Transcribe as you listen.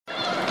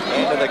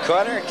the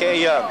corner.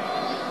 Kay Young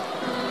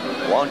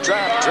won't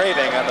drop.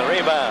 Draving on the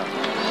rebound.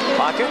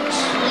 Hawkins.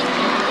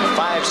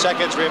 5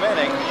 seconds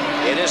remaining.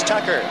 It is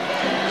Tucker.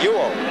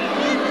 Ewell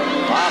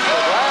off the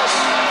glass.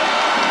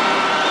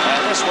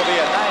 And this will be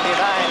a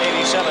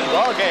 99-87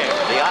 ball game.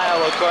 The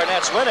Iowa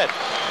Cornets win it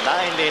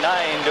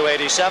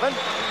 99-87.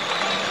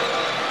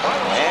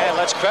 And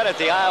let's credit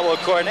the Iowa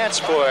Cornets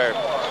for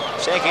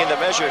taking the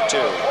measure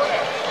to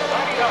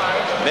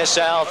Miss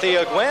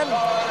Althea Gwynn,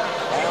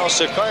 Al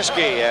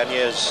Sikorsky, and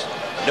his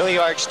New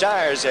York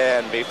Stars.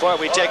 And before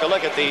we take a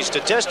look at these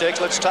statistics,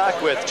 let's talk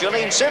with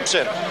Julene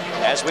Simpson.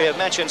 As we have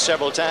mentioned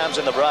several times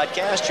in the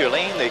broadcast,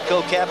 Julene, the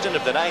co-captain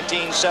of the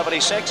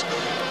 1976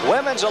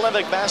 Women's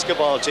Olympic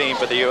basketball team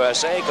for the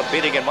USA,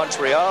 competing in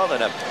Montreal,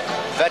 and a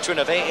veteran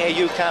of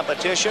AAU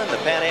competition, the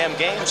Pan Am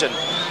Games, and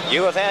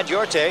you have had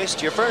your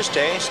taste, your first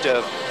taste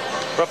of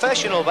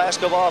professional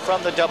basketball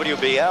from the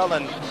WBL,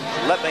 and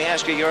let me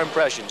ask you your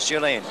impressions.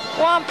 Julene.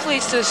 Well, I'm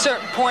pleased to a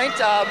certain point.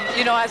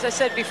 As I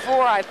said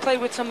before, I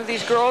played with some of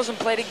these girls and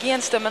played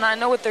against them, and I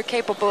know what they're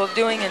capable of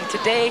doing, and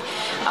today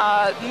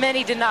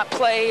many did not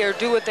play or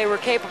do what they were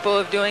capable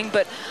of doing,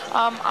 but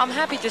I'm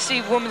happy to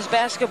see women's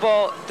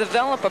basketball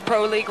develop a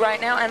pro league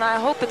right now, and I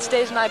hope it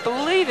stays, and I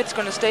believe it's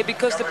going to stay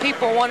because the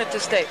people want it to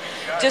stay.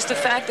 Just the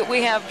fact that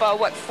we have,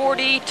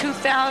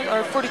 42,000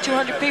 or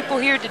 4,200 people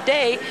here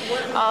today,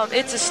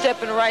 it's a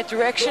step in the right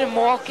direction.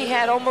 Milwaukee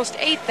had almost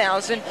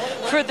 8,000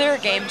 for their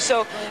game,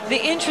 so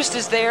the interest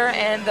is there,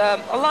 and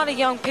a lot of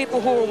young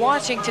people who are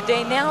watching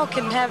today now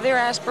can have their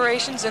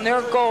aspirations and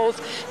their goals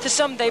to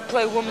someday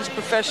play women's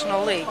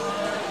professional league.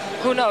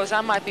 Who knows,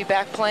 I might be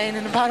back playing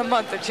in about a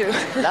month or two.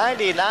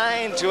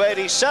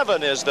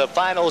 99-87 is the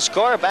final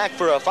score. Back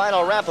for a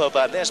final wrap-up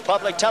on this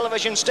public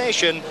television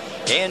station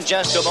in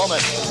just a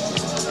moment.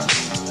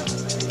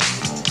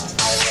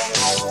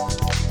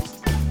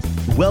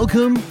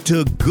 Welcome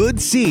to Good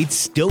Seats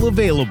Still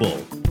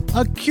Available,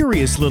 a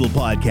curious little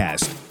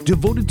podcast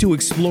devoted to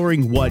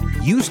exploring what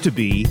used to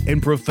be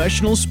in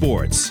professional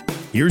sports.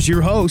 Here's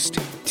your host,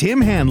 Tim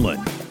Hanlon.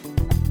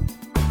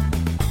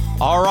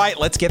 All right,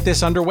 let's get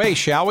this underway,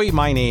 shall we?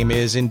 My name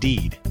is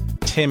indeed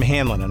Tim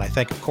Hanlon, and I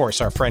thank, of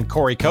course, our friend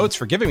Corey Coates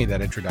for giving me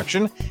that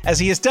introduction, as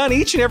he has done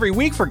each and every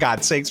week, for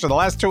God's sakes, for the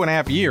last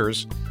 2.5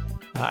 years.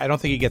 I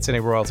don't think he gets any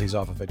royalties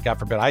off of it. God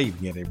forbid I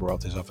even get any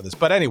royalties off of this.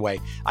 But anyway,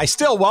 I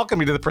still welcome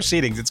you to the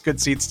proceedings. It's Good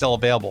Seats Still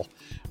Available,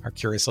 our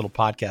curious little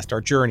podcast,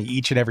 our journey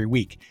each and every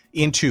week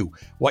into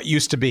what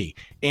used to be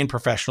in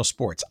professional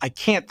sports. I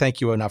can't thank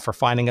you enough for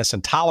finding us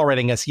and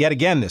tolerating us yet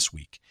again this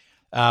week.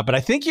 But I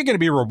think you're going to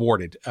be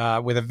rewarded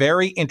with a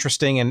very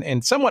interesting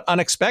and somewhat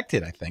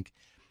unexpected, I think,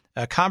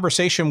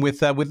 conversation with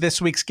this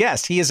week's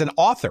guest. He is an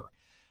author.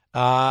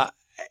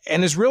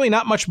 And there's really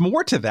not much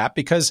more to that,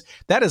 because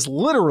that is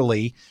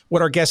literally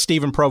what our guest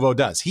Stephen Provo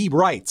does. He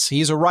writes.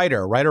 He's a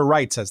writer. Writer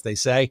writes, as they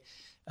say.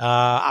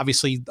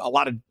 Obviously, a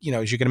lot of,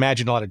 as you can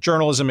imagine, a lot of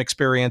journalism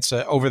experience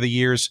over the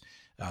years.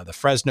 The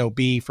Fresno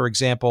Bee, for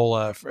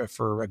example,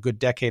 for a good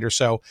decade or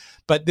so.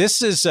 But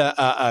this is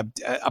a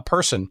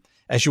person,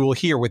 as you will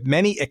hear, with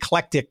many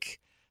eclectic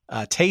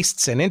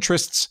tastes and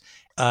interests,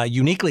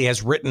 uniquely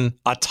has written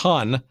a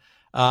ton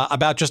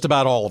about just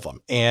about all of them.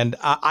 And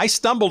I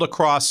stumbled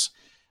across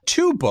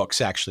 2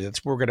 books, actually.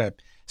 That's where we're going to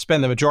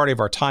spend the majority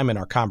of our time in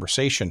our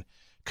conversation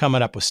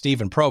coming up with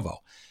Stephen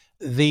Provo.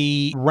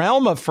 The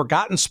realm of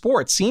forgotten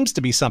sports seems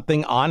to be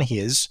something on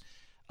his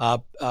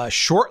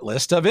short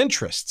list of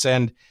interests.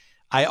 And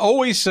I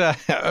always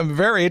am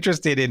very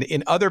interested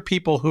in other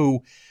people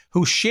who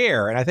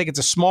share, and I think it's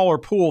a smaller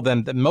pool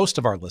than most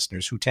of our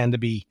listeners, who tend to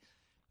be,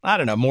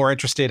 more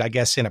interested, I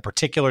guess, in a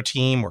particular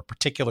team or a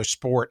particular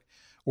sport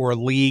or a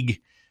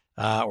league,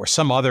 or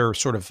some other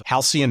sort of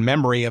halcyon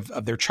memory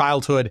of their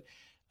childhood.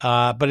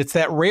 But it's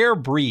that rare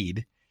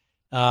breed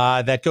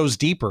that goes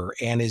deeper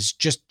and is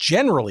just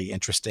generally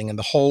interesting in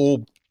the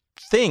whole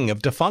thing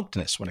of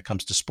defunctness when it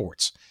comes to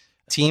sports.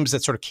 Teams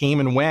that sort of came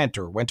and went,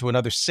 or went to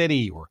another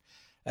city, or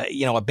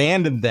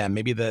abandoned them.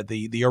 Maybe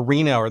the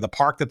arena or the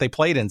park that they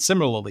played in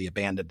similarly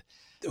abandoned.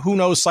 Who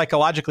knows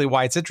psychologically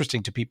why it's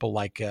interesting to people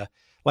like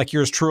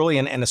yours truly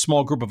and a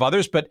small group of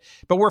others. But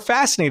we're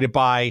fascinated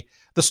by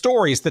the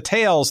stories, the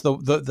tales,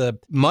 the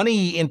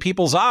money in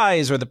people's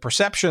eyes, or the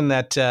perception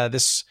that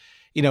this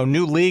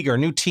new league or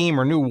new team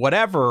or new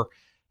whatever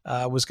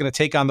was going to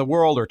take on the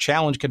world, or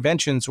challenge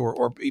conventions,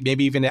 or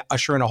maybe even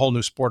usher in a whole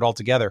new sport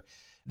altogether.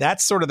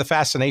 That's sort of the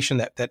fascination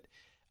that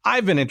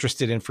I've been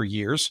interested in for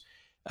years.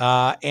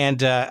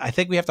 And I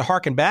think we have to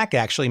harken back,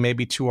 actually,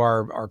 maybe to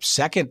our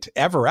second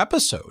ever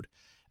episode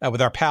with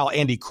our pal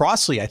Andy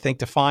Crossley, I think,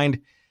 to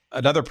find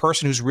another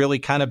person who's really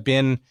kind of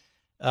been,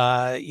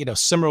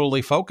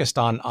 similarly focused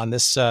on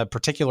this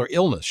particular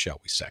illness, shall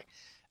we say.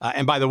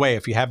 And by the way,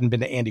 if you haven't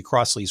been to Andy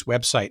Crossley's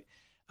website,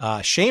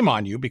 shame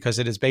on you, because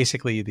it is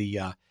basically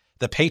the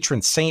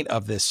patron saint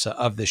of this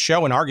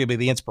show, and arguably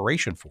the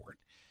inspiration for it.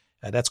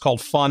 That's called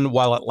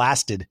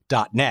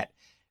funwhileitlasted.net.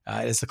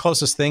 It's the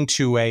closest thing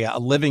to a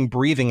living,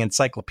 breathing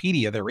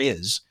encyclopedia there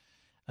is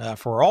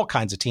for all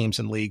kinds of teams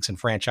and leagues and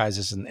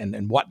franchises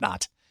and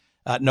whatnot.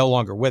 No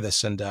longer with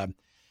us. And,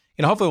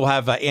 hopefully we'll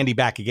have Andy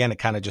back again to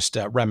kind of just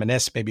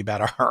reminisce maybe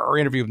about our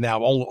interview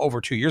now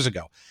over 2 years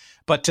ago.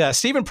 But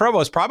Stephen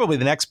Provost is probably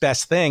the next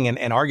best thing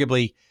and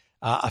arguably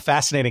a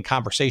fascinating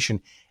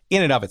conversation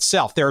in and of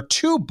itself. There are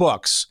two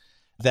books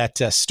that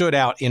stood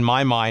out in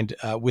my mind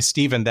with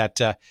Stephen that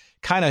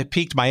kind of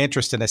piqued my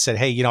interest, and I said,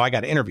 hey, I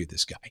got to interview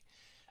this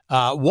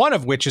guy. One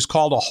of which is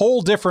called A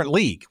Whole Different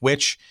League,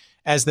 which,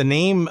 as the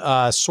name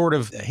sort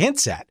of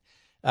hints at,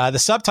 the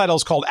subtitle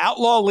is called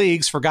Outlaw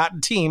Leagues,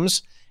 Forgotten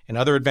Teams, and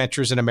Other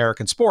Adventures in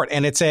American Sport.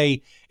 And it's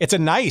a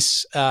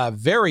nice,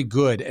 very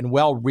good and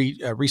well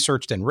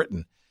researched and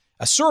written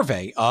a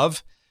survey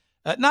of,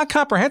 not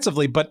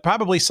comprehensively, but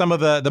probably some of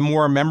the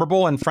more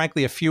memorable and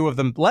frankly a few of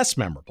them less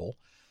memorable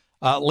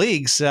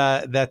leagues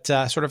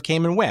that sort of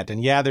came and went.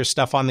 And yeah, there's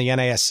stuff on the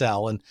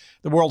NASL and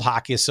the World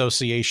Hockey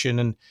Association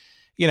and,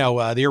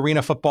 the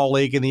Arena Football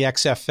League and the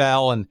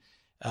XFL and,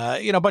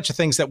 a bunch of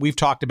things that we've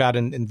talked about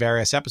in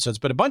various episodes,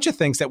 but a bunch of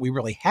things that we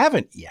really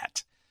haven't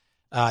yet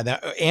or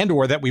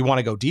that we want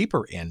to go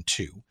deeper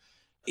into.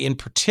 In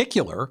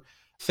particular,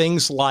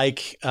 things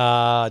like,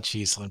 let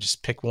me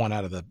just pick one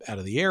out of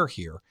the air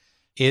here,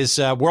 is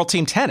World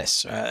Team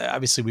Tennis.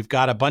 Obviously, we've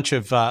got a bunch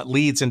of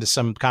leads into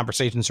some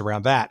conversations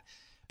around that.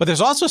 But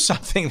there's also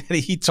something that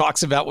he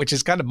talks about, which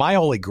is kind of my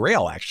holy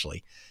grail,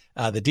 actually.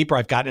 The deeper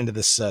I've gotten into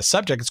this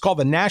subject, it's called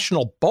the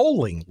National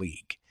Bowling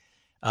League.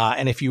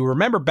 And if you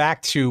remember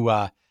back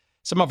to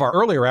some of our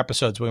earlier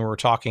episodes when we were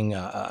talking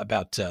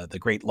about the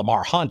great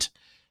Lamar Hunt,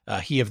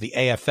 he of the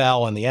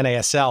AFL and the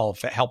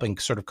NASL, helping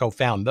sort of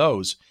co-found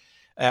those.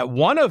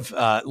 One of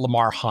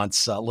Lamar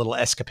Hunt's little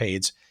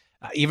escapades,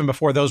 even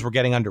before those were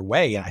getting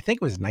underway, and I think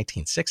it was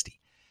 1960,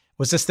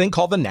 was this thing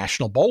called the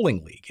National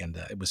Bowling League. And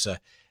it was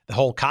the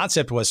whole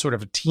concept was sort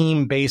of a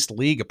team-based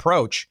league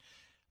approach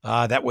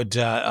that would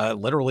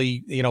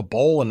literally,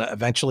 bowl and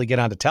eventually get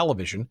onto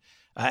television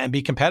and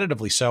be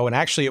competitively so. And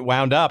actually it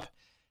wound up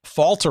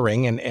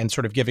faltering and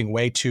sort of giving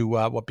way to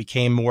what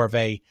became more of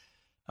a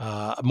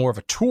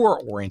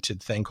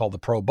tour-oriented thing called the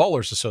Pro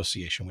Bowlers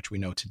Association, which we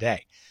know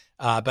today.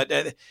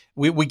 But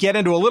we get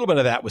into a little bit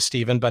of that with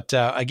Stephen. But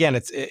again,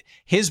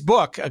 his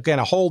book, again,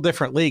 A Whole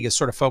Different League, is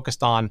sort of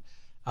focused on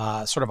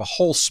sort of a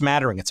whole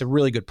smattering. It's a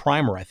really good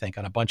primer, I think,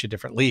 on a bunch of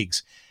different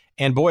leagues.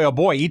 And boy, oh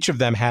boy, each of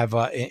them have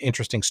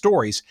interesting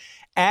stories,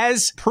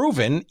 as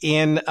proven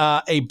in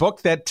a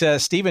book that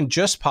Stephen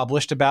just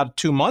published about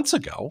 2 months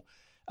ago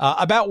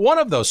about one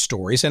of those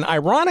stories. And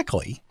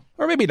ironically,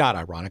 or maybe not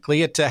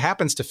ironically, it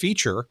happens to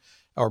feature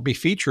or be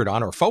featured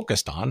on or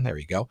focused on, there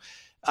you go,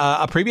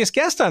 a previous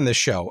guest on this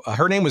show.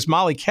 Her name was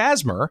Molly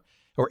Kazmer,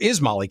 or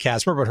is Molly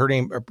Kazmer, but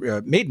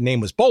her maiden name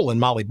was Bolin,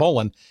 Molly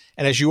Bolin.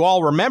 And as you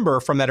all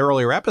remember from that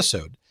earlier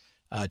episode,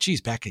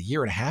 back a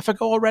year and a half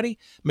ago already,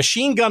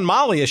 Machine Gun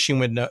Molly, as she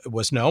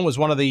was known, was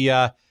one of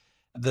the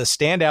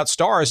standout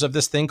stars of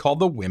this thing called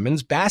the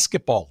Women's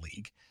Basketball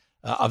League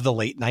of the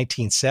late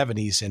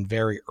 1970s and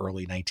very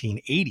early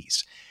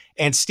 1980s.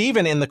 And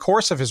Stephen, in the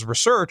course of his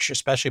research,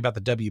 especially about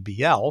the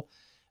WBL,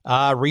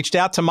 reached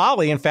out to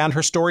Molly and found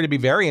her story to be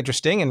very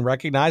interesting and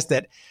recognized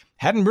that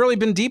hadn't really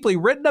been deeply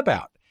written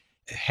about.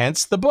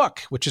 Hence the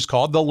book, which is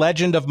called The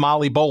Legend of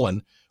Molly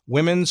Bolin,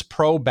 Women's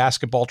Pro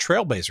Basketball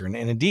Trailblazer. And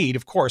indeed,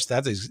 of course,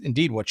 that is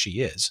indeed what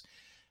she is.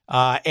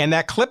 And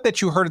that clip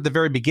that you heard at the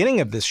very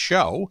beginning of this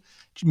show,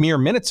 mere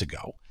minutes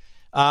ago,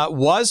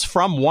 was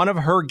from one of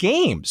her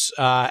games.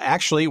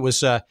 Actually, it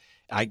was,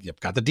 I've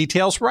got the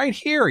details right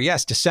here.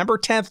 Yes, December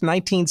 10th,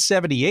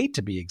 1978,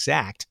 to be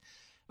exact.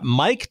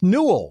 Mike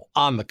Newell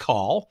on the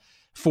call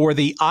for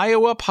the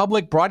Iowa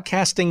Public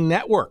Broadcasting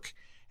Network.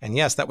 And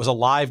yes, that was a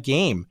live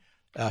game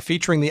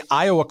featuring the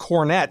Iowa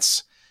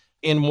Cornets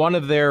in one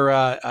of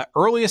their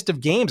earliest of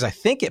games. I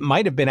think it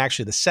might have been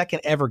actually the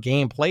second ever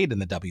game played in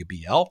the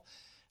WBL.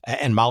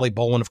 And Molly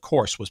Bolin, of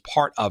course, was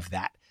part of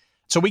that.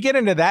 So we get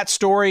into that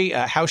story,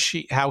 how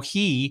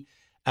he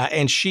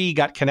and she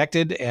got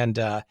connected, and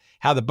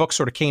how the book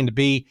sort of came to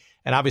be.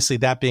 And obviously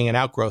that being an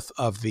outgrowth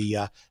of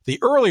the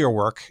earlier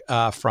work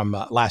from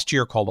last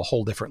year called A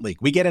Whole Different League.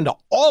 We get into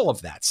all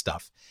of that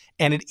stuff,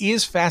 and it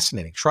is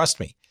fascinating, trust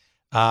me,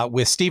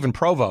 with Stephen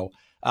Provost,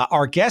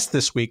 our guest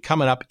this week,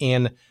 coming up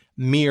in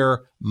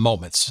mere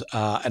moments.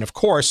 And of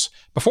course,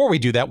 before we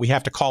do that, we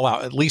have to call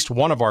out at least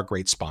one of our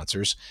great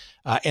sponsors.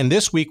 And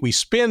this week we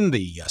spin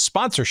the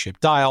sponsorship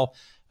dial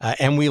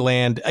and we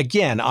land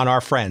again on our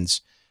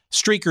friends,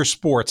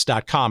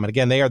 StreakerSports.com. And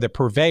again, they are the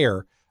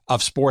purveyor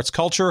of sports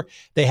culture.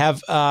 They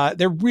have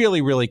they're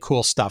really, really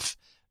cool stuff,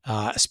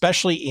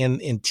 especially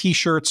in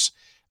T-shirts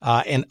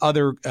and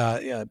other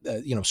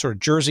sort of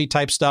jersey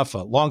type stuff,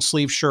 long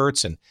sleeve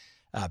shirts and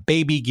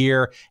baby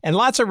gear, and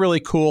lots of really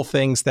cool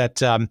things that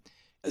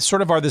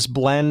sort of are this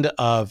blend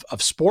of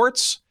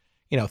sports,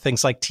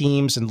 things like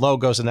teams and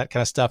logos and that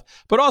kind of stuff,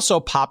 but also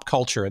pop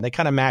culture. And they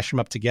kind of mash them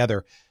up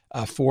together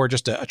for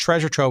just a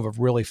treasure trove of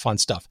really fun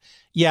stuff.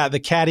 Yeah, the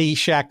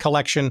Caddyshack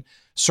collection,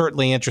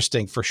 certainly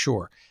interesting for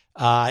sure.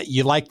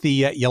 You like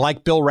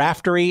Bill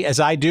Raftery, as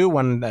I do,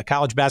 when the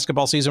college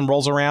basketball season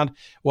rolls around.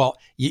 Well,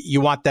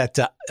 you want that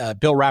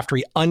Bill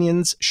Raftery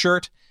Onions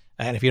shirt.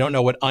 And if you don't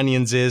know what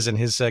onions is and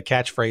his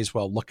catchphrase,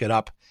 well, look it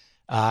up.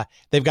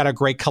 They've got a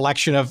great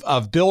collection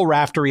of Bill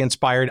Raftery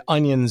inspired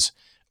onions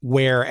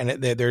wear, and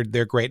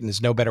they're great. And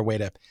there's no better way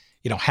to,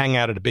 hang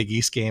out at a Big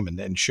East game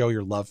and show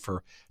your love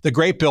for the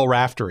great Bill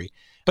Raftery.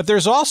 But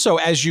there's also,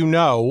 as you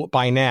know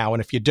by now,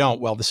 and if you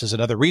don't, well, this is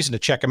another reason to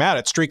check them out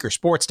at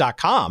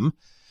streakersports.com.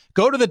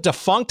 Go to the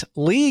Defunct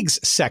Leagues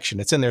section.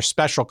 It's in their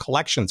special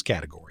collections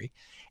category.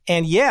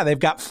 And yeah, they've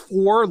got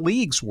 4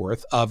 leagues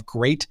worth of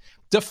great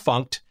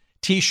defunct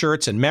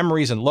T-shirts and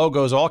memories and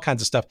logos, all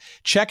kinds of stuff.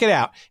 Check it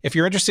out. If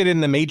you're interested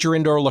in the Major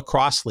Indoor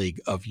Lacrosse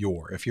League of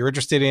yore, if you're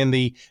interested in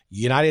the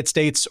United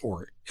States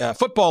or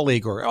Football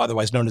League, or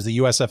otherwise known as the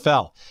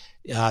USFL,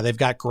 they've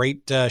got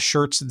great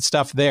shirts and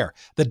stuff there.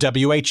 The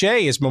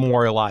WHA is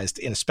memorialized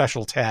in a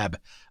special tab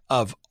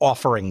of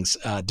offerings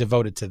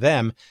devoted to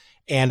them.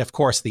 And, of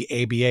course, the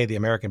ABA, the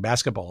American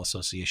Basketball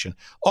Association,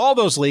 all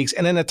those leagues,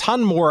 and then a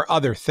ton more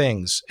other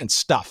things and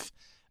stuff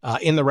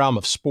in the realm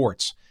of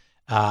sports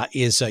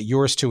is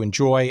yours to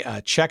enjoy.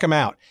 Check them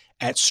out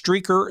at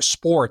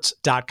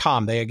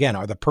streakersports.com. They, again,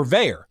 are the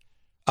purveyor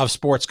of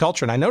sports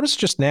culture. And I noticed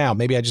just now,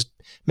 maybe I just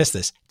missed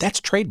this, that's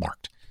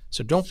trademarked.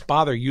 So don't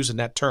bother using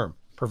that term,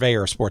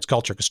 purveyor of sports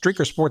culture, because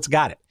Streaker Sports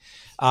got it.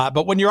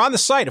 But when you're on the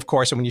site, of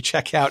course, and when you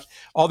check out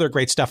all their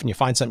great stuff and you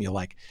find something you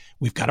like,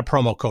 we've got a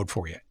promo code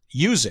for you.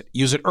 Use it.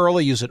 Use it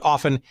early. Use it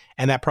often.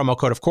 And that promo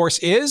code, of course,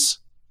 is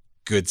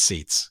Good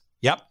Seats.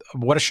 Yep.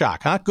 What a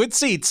shock, huh? Good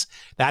Seats.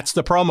 That's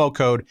the promo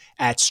code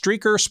at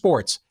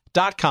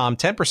streakersports.com.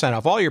 10%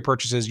 off all your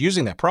purchases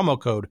using that promo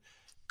code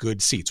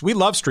Good Seats. We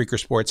love Streaker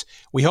Sports.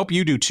 We hope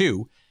you do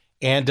too.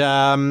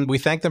 And we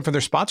thank them for their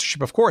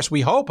sponsorship. Of course,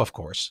 we hope, of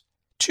course,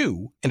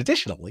 too, and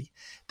additionally,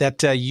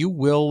 that you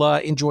will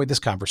enjoy this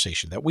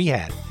conversation that we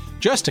had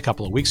just a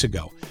couple of weeks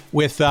ago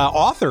with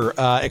author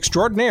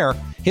extraordinaire.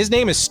 His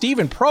name is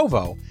Stephen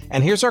Provo,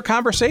 and here's our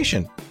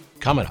conversation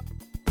coming up.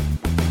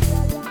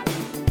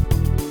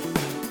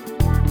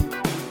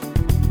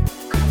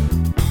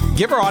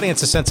 Give our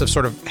audience a sense of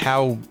sort of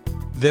how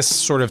this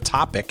sort of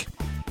topic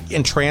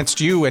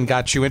entranced you and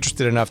got you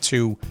interested enough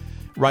to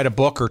write a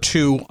book or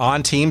two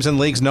on teams and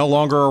leagues no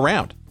longer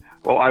around.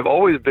 Well, I've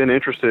always been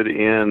interested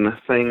in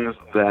things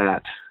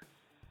that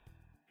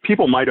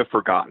people might have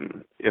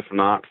forgotten, if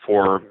not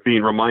for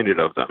being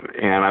reminded of them.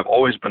 And I've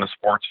always been a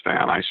sports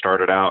fan. I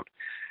started out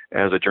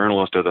as a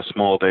journalist at a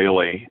small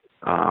daily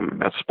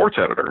as a sports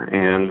editor,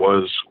 and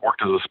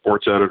worked as a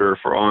sports editor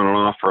for on and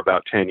off for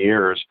about 10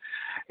 years,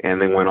 and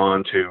then went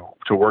on to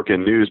work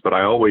in news. But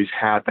I always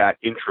had that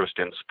interest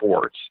in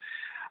sports.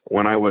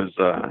 When I was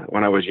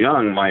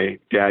young, my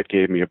dad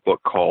gave me a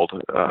book called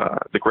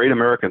The Great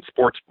American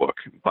Sports Book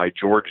by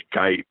George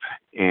Geip,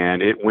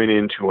 and it went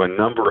into a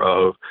number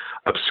of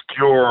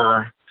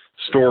obscure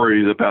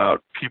stories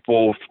about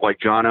people like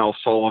John L.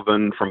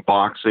 Sullivan from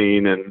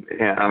boxing, and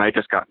I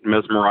just got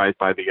mesmerized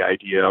by the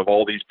idea of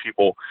all these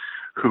people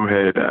who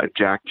had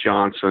Jack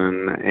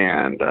Johnson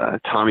and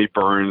Tommy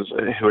Burns,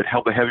 who had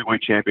held the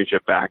heavyweight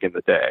championship back in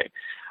the day.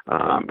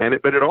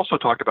 But it also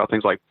talked about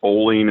things like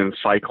bowling and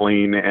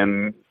cycling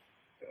and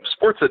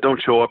sports that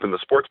don't show up in the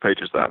sports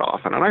pages that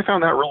often. And I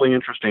found that really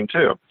interesting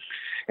too.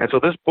 And so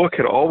this book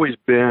had always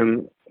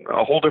been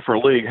a whole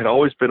different league, had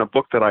always been a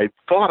book that I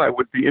thought I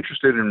would be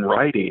interested in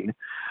writing,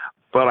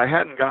 but I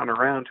hadn't gotten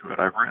around to it.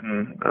 I've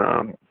written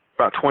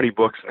about 20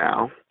 books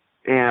now,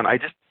 and I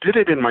just did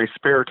it in my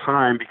spare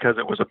time because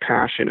it was a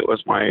passion. It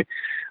was my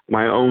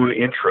own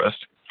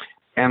interest.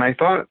 And I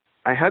thought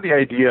I had the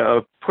idea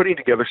of putting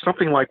together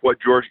something like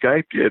what George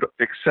Geip did,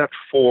 except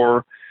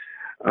for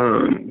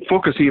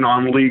focusing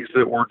on leagues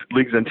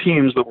and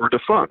teams that were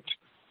defunct.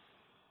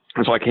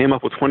 And so I came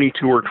up with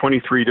 22 or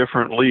 23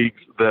 different leagues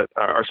that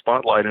are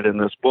spotlighted in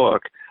this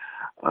book,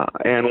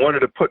 and wanted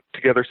to put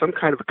together some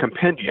kind of a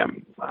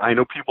compendium. I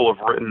know people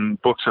have written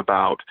books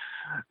about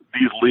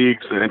these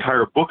leagues and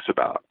entire books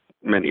about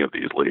many of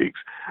these leagues,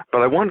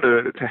 but I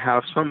wanted to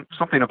have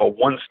something of a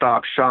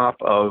one-stop shop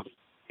of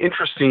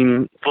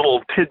interesting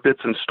little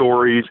tidbits and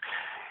stories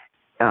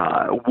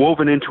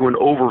woven into an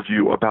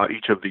overview about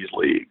each of these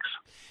leagues.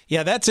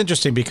 Yeah, that's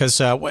interesting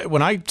because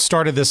when I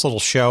started this little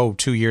show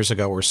 2 years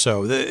ago or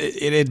so,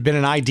 it had been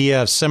an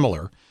idea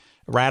similar,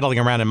 rattling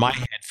around in my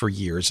head for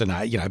years. And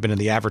I've been in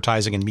the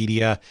advertising and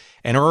media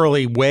and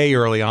way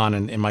early on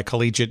in my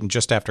collegiate and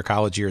just after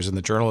college years in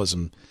the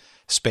journalism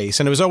space.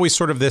 And it was always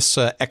sort of this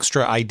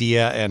extra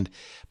idea,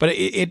 but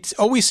it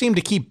always seemed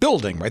to keep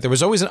building, right? There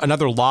was always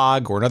another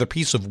log or another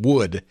piece of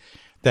wood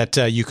that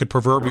you could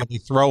proverbially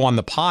throw on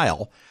the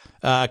pile.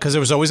 Because there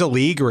was always a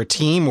league or a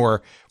team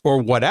or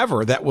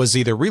whatever that was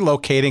either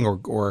relocating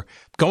or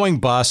going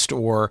bust,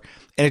 and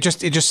it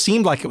just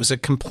seemed like it was a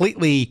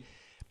completely,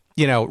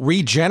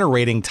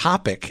 regenerating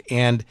topic,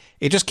 and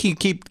it just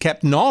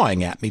kept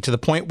gnawing at me to the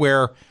point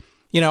where,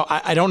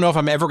 I don't know if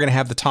I'm ever going to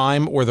have the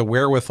time or the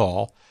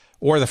wherewithal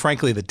or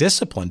frankly the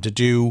discipline to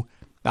do.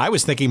 I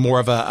was thinking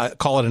more of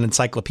call it an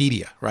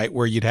encyclopedia, right?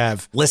 Where you'd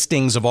have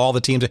listings of all the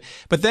teams.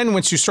 But then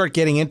once you start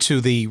getting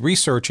into the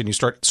research and you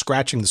start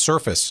scratching the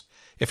surface,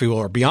 if you will,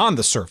 or beyond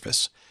the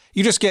surface,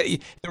 you just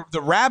get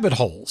the rabbit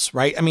holes,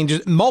 right? I mean,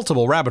 just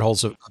multiple rabbit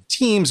holes of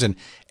teams and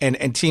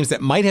teams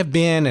that might have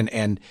been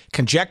and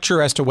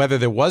conjecture as to whether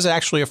there was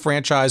actually a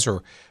franchise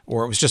or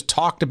it was just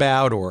talked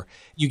about, or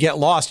you get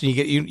lost and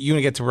you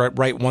only get to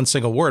write one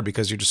single word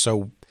because you're just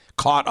so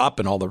caught up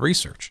in all the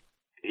research.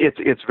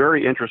 It's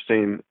very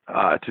interesting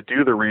to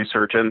do the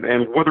research,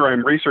 and whether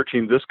I'm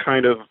researching this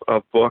kind of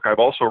book, I've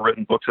also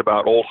written books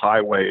about old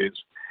highways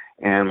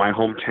and my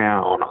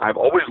hometown. I've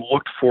always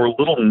looked for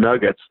little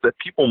nuggets that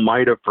people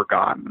might have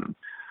forgotten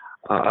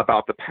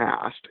about the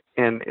past.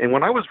 And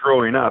when I was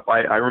growing up,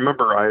 I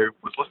remember I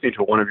was listening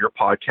to one of your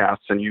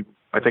podcasts, and you,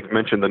 I think,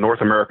 mentioned the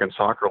North American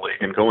Soccer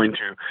League and going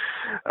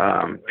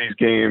to these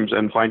games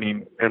and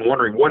finding and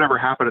wondering whatever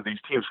happened to these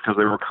teams because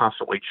they were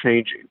constantly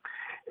changing.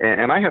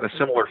 And I had a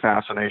similar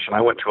fascination. I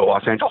went to a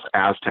Los Angeles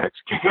Aztecs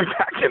game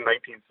back in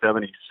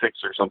 1976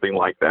 or something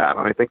like that.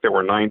 And I think there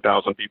were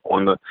 9,000 people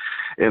in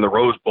the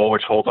Rose Bowl,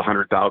 which holds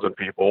 100,000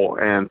 people,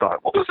 and thought,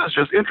 well, this is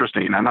just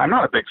interesting. And I'm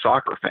not a big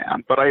soccer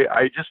fan, but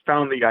I just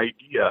found the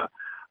idea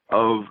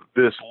of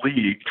this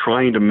league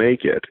trying to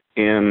make it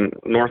in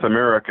North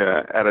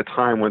America at a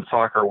time when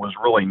soccer was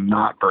really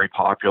not very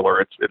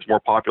popular. It's more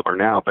popular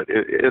now, but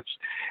it's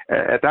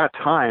at that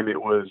time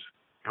it was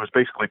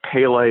basically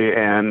Pele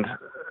and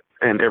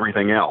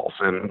everything else.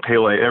 And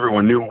Pele,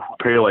 everyone knew who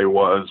Pele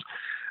was,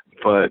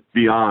 but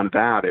beyond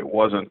that, it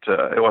wasn't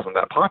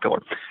that popular.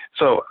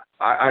 So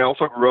I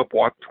also grew up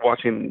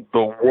watching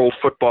the World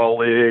Football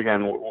League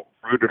and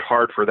rooted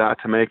hard for that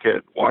to make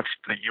it. Watched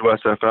the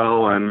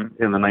USFL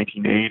in the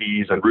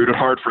 1980s and rooted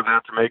hard for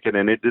that to make it,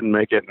 and it didn't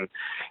make it.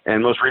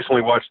 And most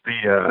recently watched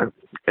the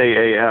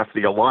AAF,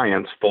 the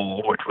Alliance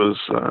Bowl, which was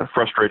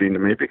frustrating to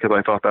me because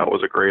I thought that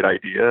was a great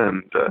idea.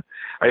 And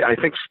I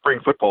think spring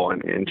football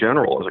in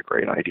general is a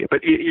great idea.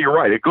 But you're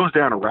right, it goes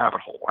down a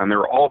rabbit hole, and there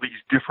are all these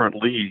different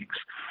leagues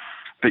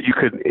that you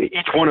could,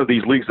 each one of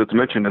these leagues that's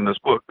mentioned in this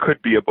book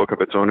could be a book of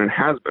its own and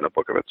has been a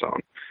book of its own.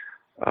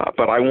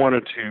 But I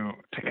wanted to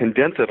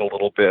condense it a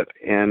little bit.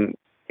 And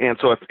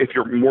so if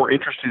you're more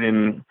interested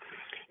in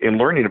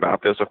learning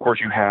about this, of course,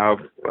 you have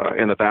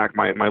in the back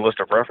my list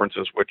of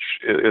references, which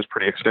is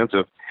pretty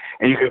extensive.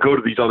 And you can go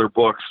to these other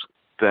books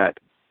that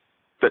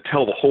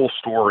tell the whole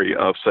story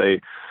of, say,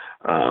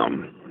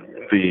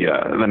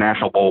 the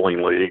National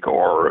Bowling League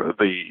or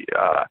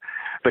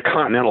the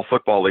Continental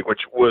Football League,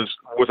 which was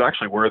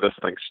actually where this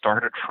thing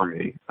started for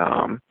me,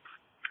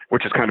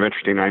 which is kind of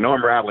interesting. I know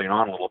I'm rattling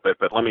on a little bit,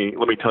 but let me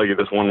tell you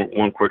this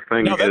one quick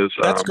thing. No,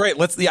 that's great.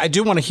 I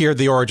do want to hear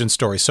the origin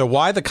story. So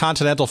why the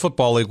Continental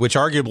Football League, which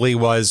arguably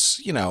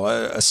was,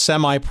 a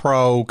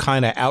semi-pro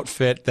kind of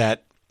outfit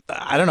that,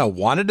 I don't know,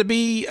 wanted to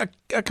be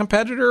a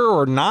competitor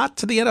or not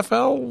to the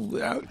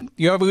NFL?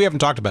 We haven't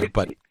talked about it,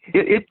 but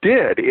it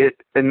did. It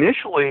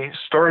initially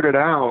started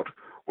out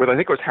with, I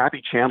think it was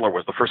Happy Chandler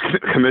was the first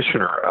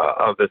commissioner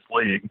of this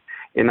league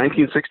in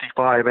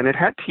 1965, and it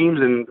had teams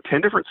in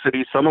 10 different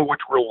cities, some of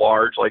which were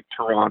large, like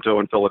Toronto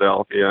and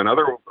Philadelphia, and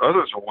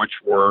others of which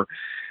were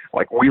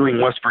like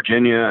Wheeling, West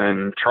Virginia,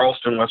 and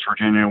Charleston, West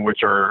Virginia, which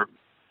are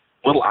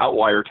little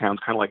outlier towns,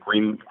 kind of like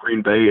Green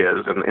Bay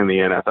is in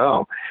the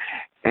NFL.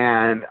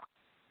 And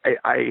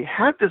I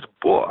had this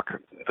book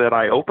that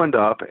I opened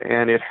up,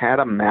 and it had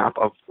a map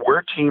of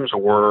where teams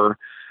were,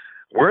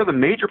 where the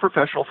major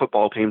professional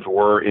football teams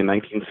were in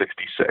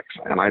 1966.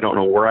 And I don't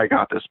know where I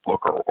got this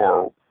book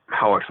or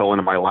how it fell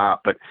into my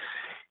lap, but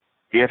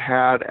it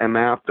had a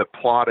map that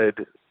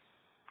plotted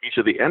each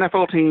of the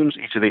NFL teams,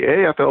 each of the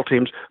AFL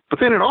teams, but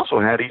then it also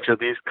had each of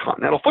these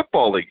Continental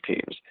Football League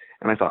teams.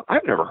 And I thought,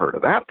 I've never heard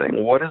of that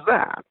thing. What is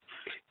that?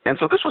 And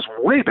so this was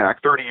way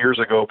back 30 years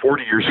ago,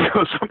 40 years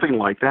ago, something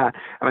like that.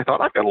 And I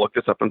thought, I've got to look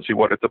this up and see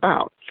what it's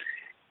about.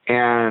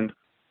 And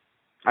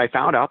I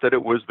found out that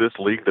it was this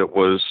league that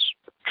was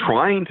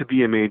trying to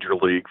be a major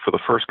league for the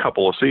first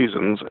couple of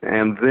seasons,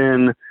 and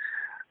then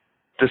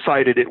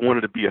decided it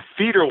wanted to be a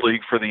feeder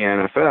league for the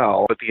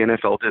NFL, but the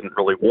NFL didn't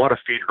really want a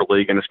feeder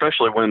league, and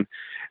especially when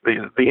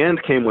the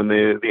end came when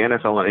the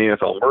NFL and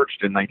AFL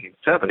merged in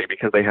 1970,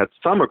 because they had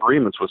some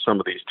agreements with some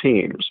of these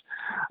teams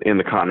in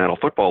the Continental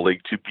Football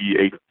League to be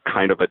a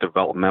kind of a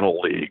developmental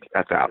league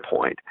at that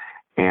point.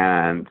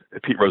 And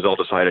Pete Rozelle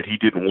decided he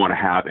didn't want to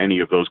have any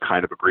of those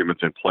kind of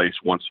agreements in place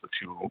once the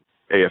two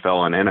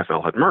AFL and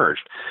NFL had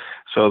merged.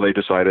 So they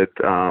decided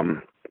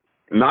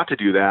not to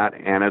do that,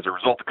 and as a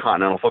result, the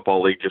Continental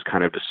Football League just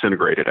kind of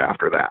disintegrated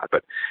after that.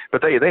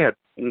 But they had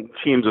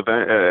teams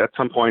at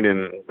some point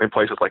in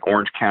places like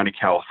Orange County,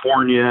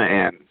 California,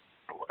 and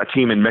a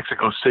team in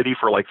Mexico City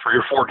for like 3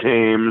 or 4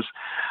 games,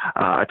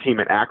 a team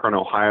in Akron,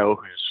 Ohio,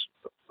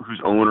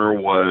 whose owner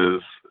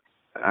was,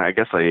 I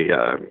guess,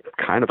 a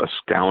kind of a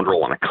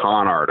scoundrel and a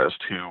con artist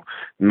who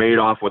made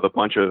off with a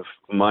bunch of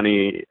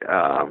money,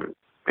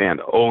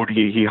 and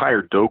he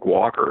hired Doak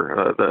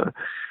Walker,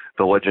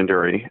 the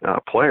legendary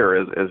player,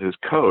 as his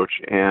coach,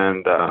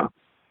 and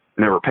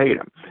never paid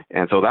him.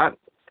 And so that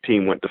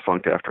team went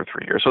defunct after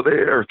 3 years. So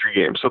 3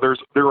 games. So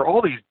there are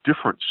all these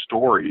different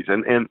stories,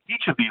 and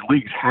each of these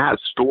leagues has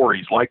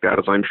stories like that,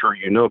 as I'm sure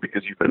you know,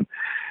 because you've been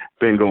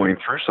been going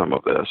through some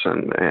of this,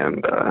 and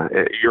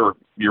your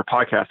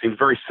podcast seems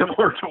very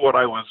similar to what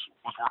I was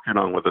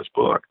working on with this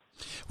book.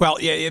 Well,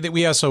 yeah,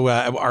 we also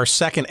our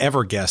second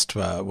ever guest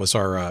was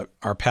our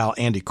pal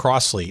Andy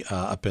Crossley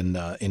up in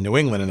New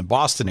England in the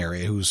Boston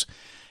area, who's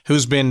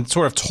been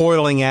sort of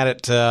toiling at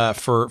it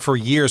for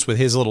years with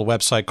his little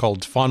website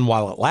called Fun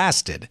While It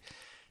Lasted.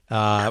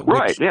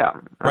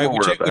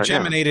 Which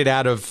emanated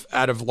out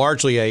of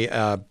largely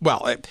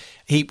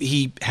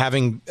he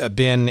having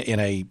been in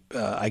a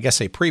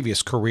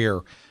previous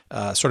career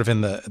sort of in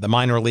the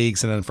minor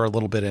leagues and then for a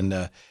little bit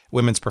in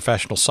women's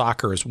professional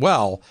soccer as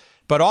well,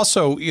 but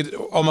also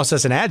almost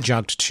as an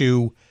adjunct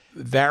to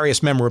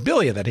various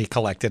memorabilia that he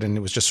collected, and it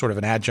was just sort of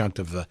an adjunct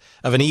of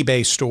an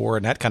eBay store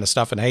and that kind of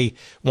stuff. And hey,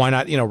 why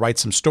not write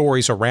some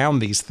stories around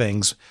these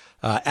things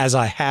as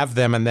I have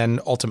them, and then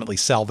ultimately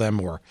sell them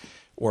or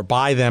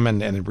buy them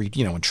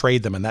and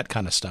trade them and that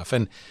kind of stuff.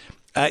 And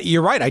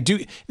you're right. I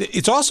do.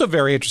 It's also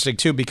very interesting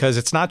too, because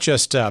it's not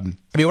just,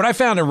 what I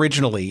found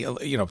originally,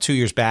 2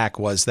 years back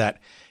was that,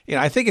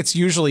 I think it's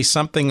usually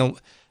something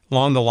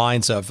along the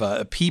lines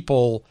of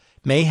people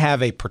may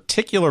have a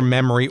particular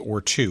memory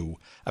or two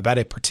about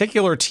a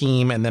particular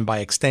team and then by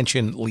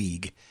extension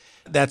league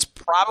that's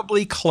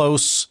probably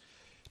close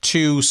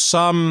to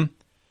some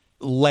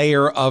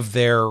layer of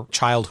their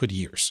childhood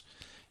years.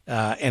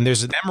 And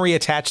there's a memory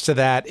attached to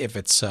that. If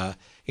it's,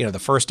 the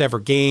first ever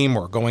game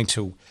or going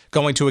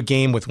to a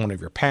game with one of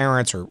your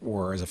parents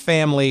or as a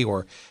family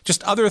or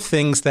just other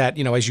things that,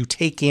 as you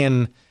take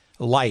in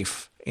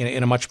life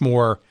in a much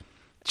more,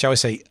 shall we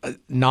say,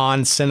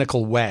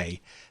 non-cynical way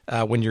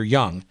when you're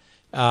young.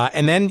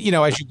 And then,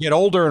 as you get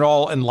older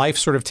and life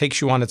sort of takes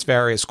you on its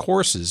various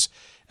courses,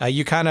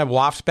 you kind of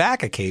waft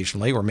back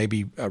occasionally or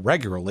maybe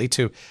regularly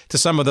to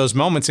some of those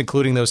moments,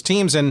 including those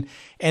teams. And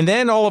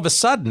then all of a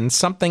sudden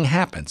something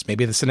happens.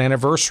 Maybe it's an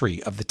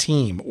anniversary of the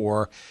team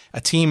or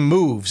a team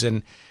moves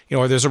and,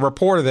 or there's a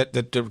reporter that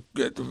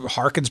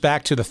harkens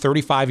back to the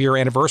 35-year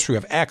anniversary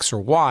of X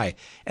or Y.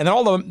 And then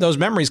all those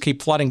memories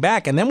keep flooding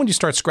back. And then when you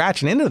start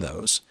scratching into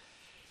those,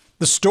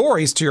 the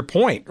stories, to your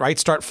point, right,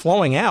 start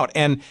flowing out,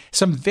 and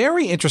some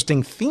very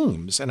interesting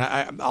themes. And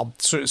I'll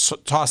sort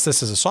of toss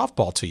this as a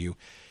softball to you.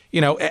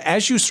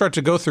 As you start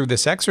to go through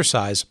this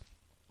exercise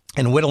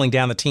and whittling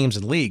down the teams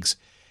and leagues,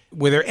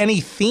 were there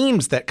any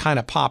themes that kind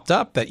of popped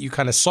up that you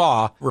kind of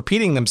saw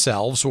repeating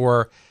themselves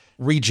or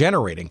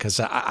regenerating? Because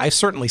I've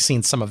certainly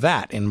seen some of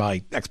that in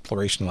my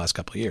exploration the last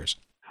couple of years.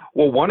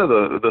 Well, one of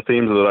the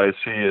themes that I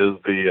see is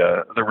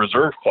the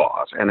reserve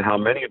clause and how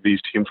many of these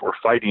teams were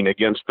fighting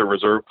against the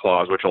reserve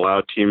clause, which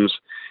allowed teams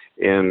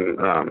in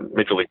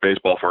Major League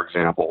Baseball, for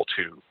example,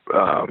 to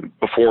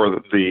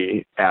before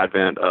the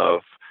advent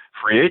of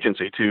free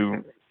agency,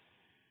 to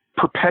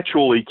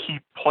perpetually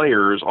keep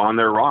players on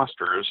their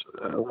rosters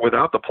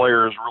without the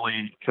players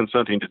really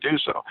consenting to do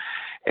so.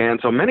 And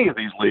so many of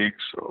these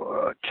leagues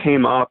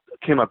came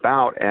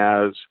about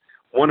as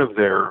one of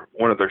their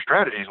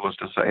strategies was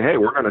to say, hey,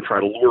 we're going to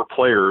try to lure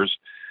players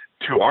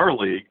to our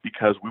league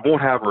because we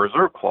won't have a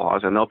reserve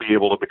clause and they'll be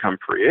able to become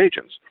free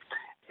agents.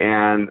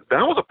 And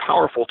that was a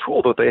powerful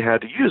tool that they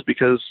had to use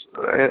because,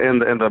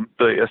 and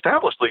the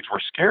established leagues were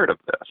scared of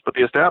this, but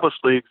the established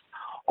leagues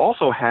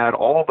also had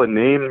all the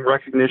name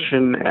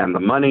recognition and the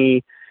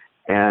money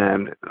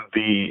and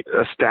the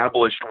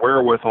established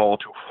wherewithal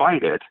to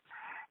fight it.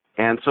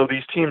 And so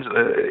these teams,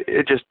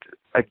 it just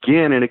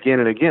again and again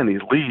and again,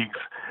 these leagues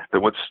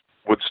that would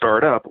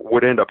start up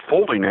would end up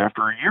folding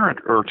after a year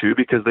or two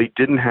because they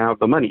didn't have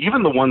the money.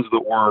 Even the ones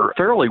that were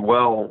fairly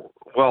well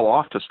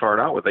off to start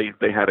out with,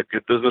 they had a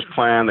good business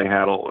plan, they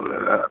had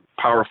a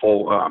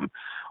powerful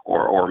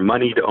or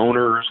moneyed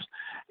owners,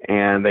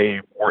 and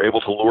they were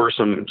able to lure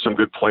some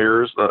good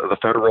players. The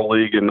Federal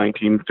League in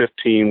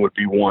 1915 would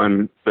be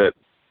one that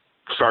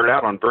started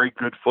out on very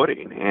good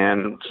footing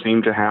and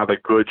seemed to have a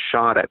good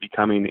shot at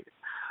becoming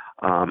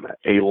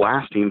a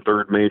lasting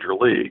third major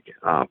league,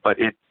 but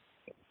it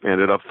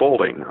ended up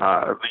folding.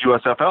 The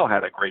USFL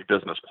had a great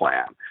business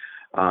plan.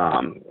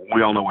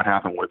 We all know what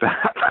happened with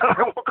that.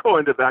 I won't go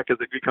into that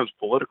because it becomes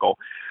political.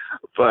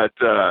 But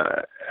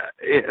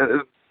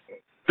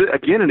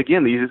again and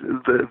again,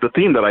 the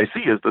theme that I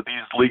see is that these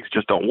leagues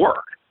just don't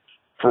work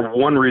for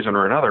one reason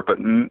or another. But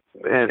and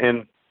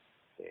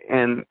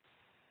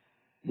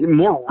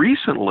more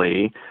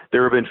recently,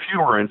 there have been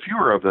fewer and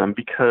fewer of them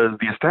because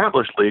the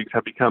established leagues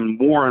have become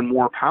more and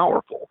more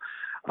powerful.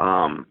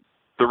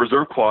 The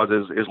reserve clause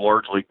is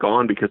largely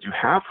gone because you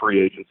have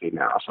free agency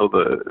now. So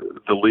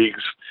the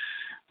leagues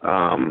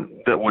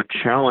that would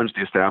challenge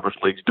the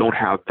established leagues don't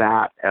have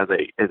that as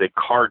a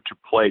card to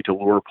play to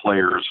lure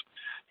players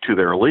to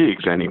their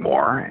leagues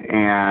anymore.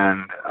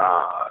 And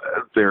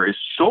there is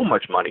so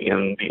much money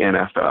in the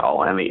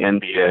NFL and the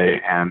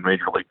NBA and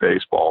Major League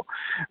Baseball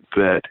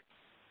that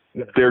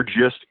there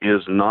just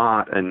is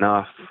not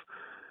enough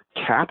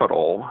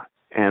capital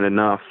and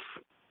enough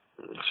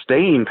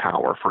staying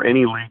power for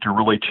any league to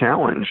really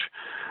challenge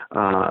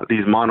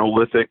these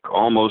monolithic,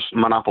 almost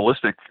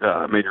monopolistic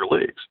major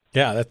leagues.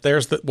 Yeah,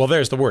 there's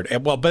the word.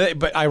 Well,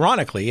 but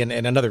ironically, and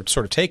another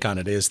sort of take on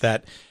it is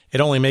that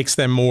it only makes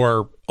them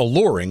more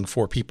alluring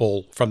for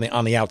people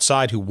on the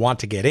outside who want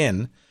to get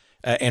in,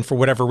 and for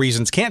whatever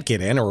reasons can't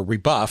get in or are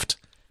rebuffed.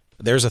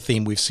 There's a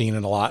theme we've seen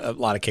in a lot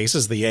of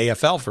cases. The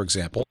AFL, for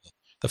example,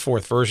 the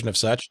fourth version of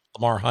such,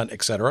 Lamar Hunt,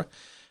 et cetera.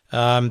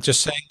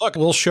 Just saying, look,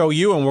 we'll show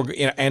you,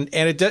 and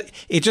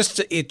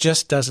it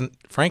just doesn't,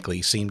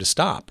 frankly, seem to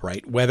stop,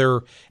 right?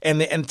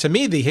 And to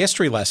me, the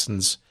history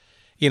lessons,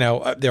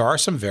 there are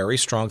some very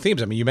strong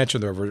themes. I mean, you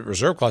mentioned the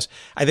reserve clause.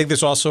 I think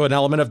there's also an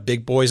element of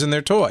big boys and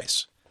their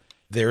toys.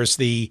 There's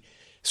the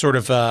sort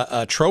of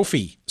a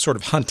trophy sort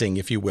of hunting,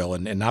 if you will,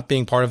 and not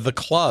being part of the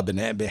club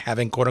and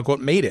having quote unquote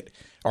made it.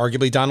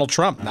 Arguably, Donald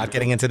Trump not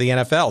getting into the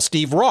NFL,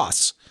 Steve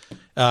Ross.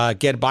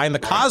 Buying the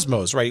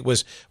Cosmos, right,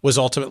 was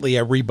ultimately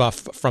a rebuff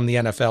from the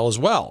NFL as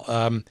well.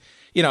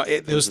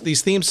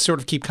 These themes sort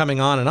of keep coming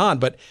on,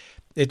 but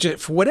it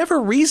just, for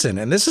whatever reason,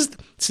 and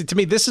to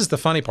me, this is the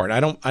funny part. I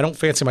don't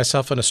fancy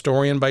myself an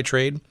historian by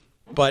trade,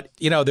 but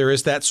there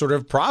is that sort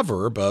of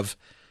proverb of,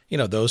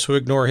 those who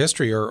ignore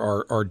history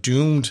are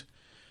doomed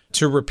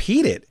to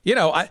repeat it.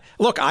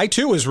 I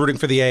too was rooting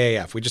for the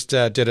AAF. We just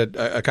did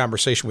a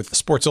conversation with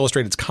Sports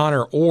Illustrated's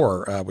Connor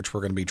Orr, which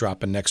we're going to be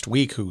dropping next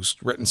week, who's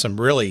written some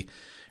really,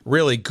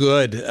 really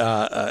good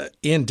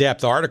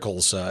in-depth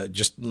articles,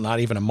 just not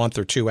even a month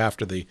or two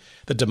after the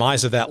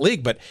demise of that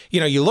league. But,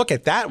 you look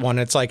at that one,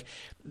 it's like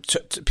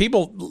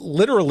people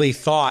literally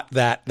thought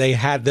that they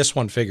had this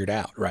one figured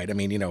out, right? I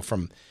mean,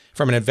 from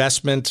an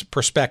investment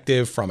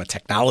perspective, from a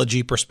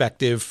technology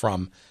perspective,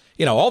 from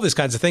all these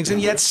kinds of things, and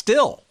yet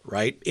still,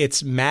 right?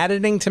 It's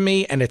maddening to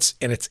me, and it's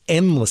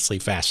endlessly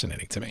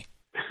fascinating to me.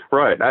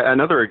 Right.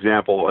 Another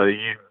example,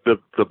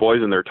 the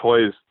Boys and Their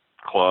Toys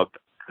Club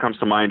comes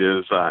to mind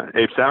is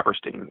Abe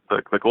Saperstein,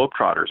 the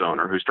Globetrotters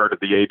owner who started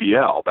the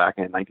ABL back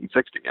in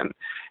 1960,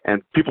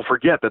 and people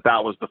forget that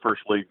was the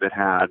first league that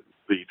had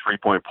the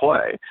three-point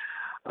play,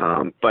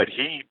 but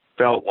he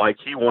felt like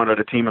he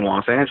wanted a team in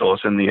Los Angeles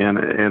in the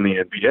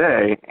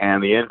NBA,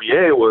 and the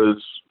NBA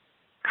was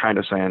kind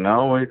of saying,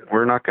 no,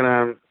 we're not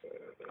going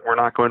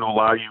to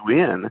allow you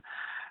in.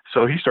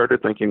 So he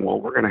started thinking, well,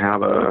 we're going to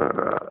have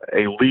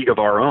a league of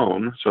our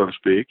own, so to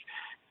speak.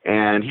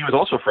 And he was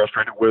also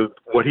frustrated with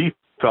what he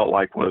felt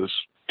like was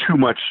too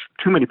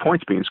many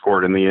points being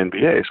scored in the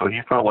NBA. So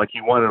he felt like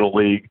he wanted a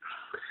league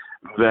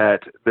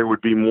that there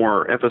would be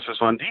more emphasis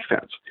on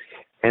defense.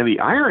 And the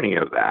irony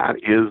of that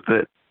is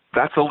that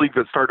that's a league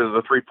that started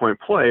the three-point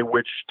play,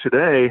 which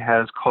today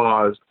has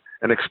caused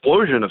an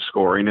explosion of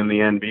scoring in the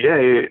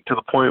NBA to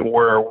the point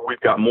where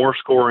we've got more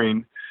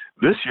scoring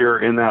this year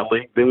in that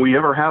league than we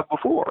ever have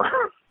before.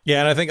 Yeah,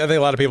 and I think a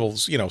lot of people,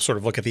 sort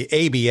of look at the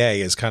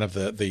ABA as kind of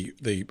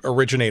the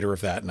originator of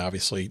that, and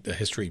obviously the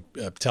history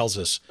tells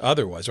us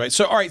otherwise, right?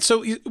 So, all right,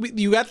 so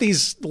you got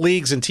these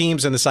leagues and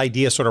teams and this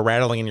idea sort of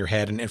rattling in your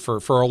head, and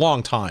for a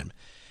long time.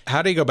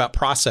 How do you go about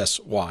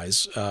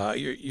process-wise?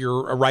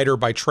 You're a writer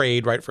by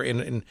trade, right,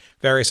 in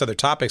various other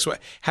topics.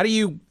 How do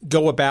you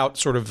go about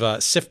sort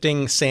of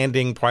sifting,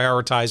 sanding,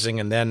 prioritizing,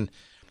 and then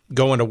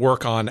going to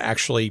work on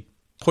actually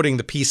putting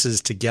the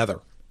pieces together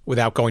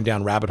without going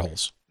down rabbit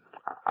holes?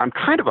 I'm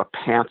kind of a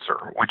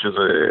pantser, which is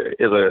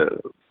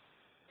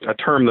a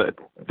term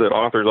that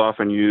authors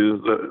often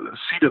use, the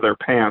seat of their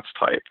pants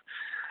type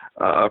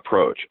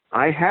approach.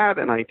 I had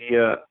an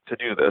idea to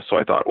do this, so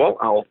I thought, well,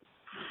 I'll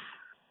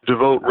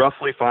devote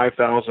roughly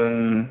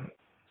 5,000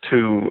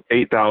 to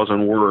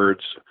 8,000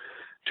 words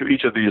to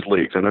each of these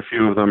leagues, and a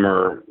few of them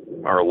are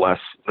less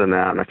than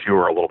that, and a few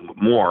are a little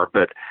bit more.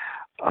 But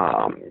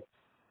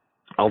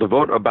I'll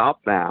devote about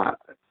that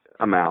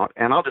amount,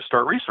 and I'll just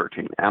start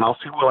researching, and I'll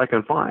see what I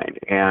can find.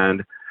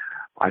 And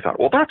I thought,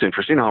 well, that's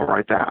interesting. I'll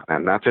write that,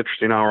 and that's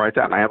interesting. I'll write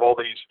that. And I have all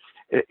these.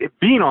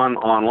 Being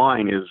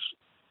online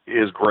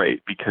is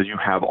great because you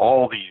have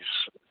all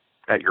these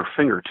at your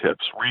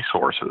fingertips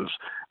resources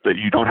that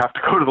you don't have to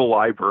go to the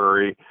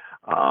library.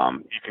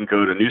 You can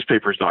go to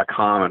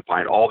newspapers.com and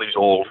find all these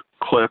old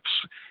clips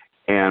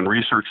and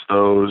research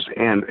those.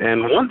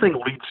 And one thing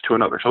leads to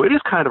another. So it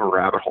is kind of a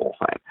rabbit hole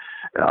thing.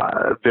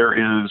 There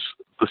is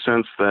the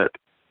sense that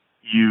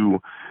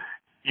you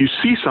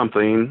see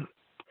something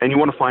and you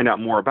want to find out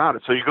more about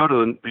it. So you go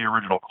to the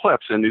original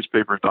clips in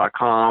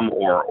newspapers.com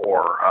or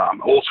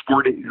old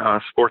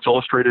Sports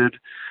Illustrated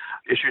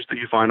issues that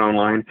you find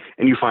online,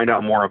 and you find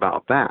out more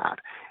about that.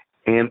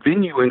 And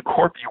then you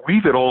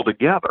weave it all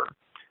together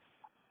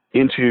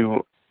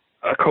into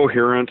a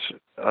coherent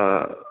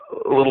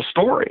little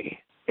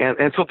story.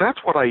 And so that's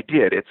what I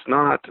did. It's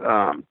not,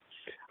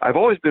 I've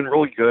always been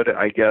really good,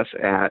 I guess,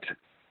 at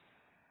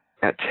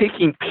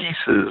taking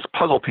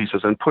puzzle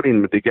pieces and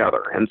putting them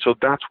together. And so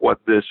that's what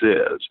this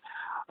is.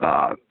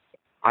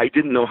 I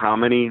didn't know how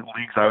many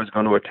leagues I was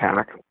going to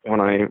attack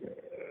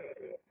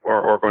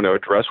or going to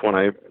address when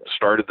I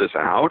started this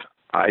out.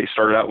 I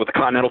started out with the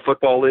Continental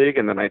Football League,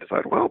 and then I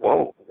decided,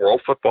 well,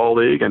 World Football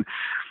League. And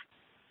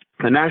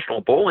The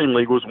National Bowling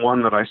League was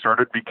one that I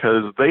started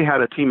because they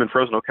had a team in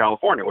Fresno,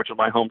 California, which is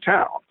my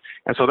hometown.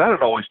 And so that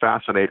had always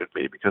fascinated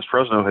me because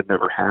Fresno had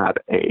never had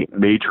a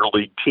major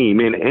league team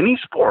in any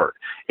sport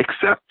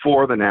except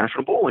for the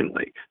National Bowling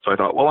League. So I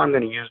thought, well, I'm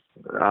going to use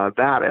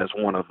that as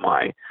one of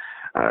my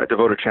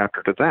devote a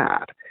chapter to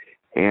that.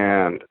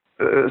 And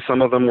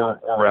some of them were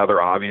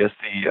rather obvious.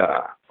 The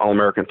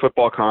All-American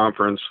Football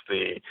Conference,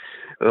 the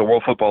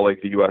World Football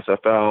League, the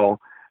USFL,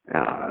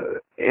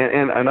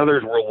 and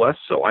others were less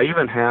so. I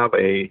even have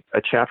a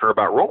chapter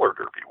about roller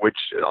derby, which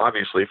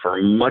obviously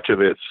for much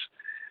of its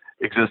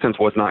existence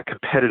was not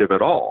competitive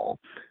at all,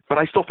 but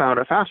I still found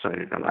it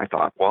fascinating. And I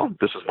thought, well,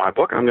 this is my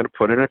book. I'm going to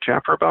put in a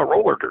chapter about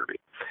roller derby.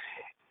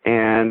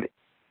 And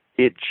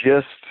it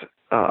just,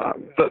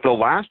 the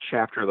last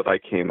chapter that I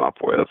came up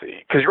with,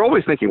 because you're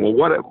always thinking, well,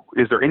 what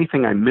is there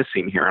anything I'm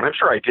missing here? And I'm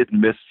sure I did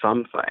miss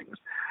some things.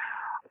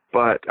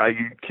 But I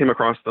came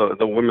across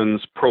the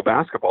Women's Pro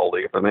Basketball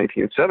League of the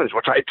 1970s,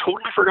 which I had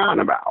totally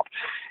forgotten about.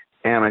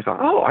 And I thought,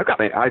 oh, I've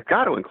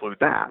got to include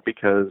that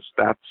because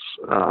that's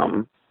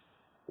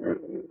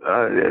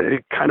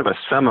kind of a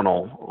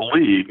seminal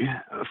league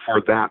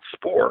for that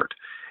sport,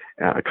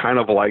 kind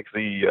of like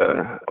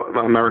the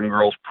American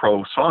Girls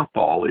Pro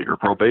Softball League or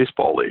Pro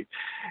Baseball League.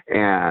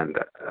 And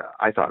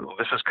I thought, well,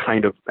 this is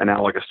kind of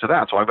analogous to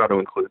that, so I've got to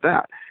include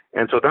that.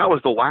 And so that was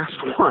the last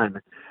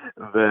one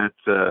that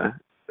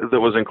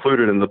was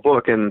included in the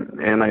book,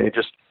 and I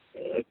just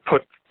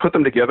put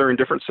them together in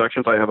different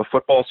sections. I have a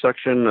football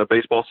section, a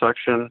baseball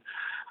section,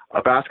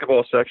 a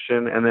basketball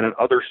section, and then an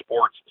other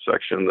sports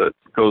section that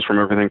goes from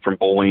everything from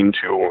bowling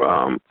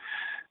to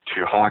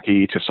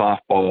hockey to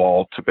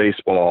softball to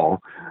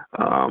baseball,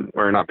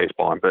 or not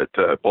baseball, but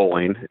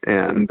bowling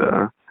and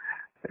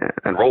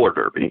roller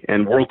derby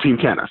and world team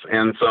tennis.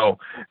 And so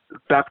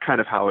that's kind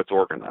of how it's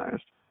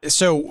organized.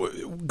 So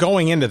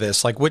going into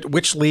this, like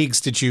which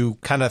leagues did you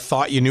kind of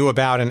thought you knew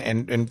about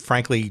and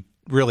frankly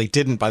really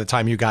didn't by the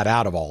time you got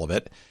out of all of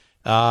it?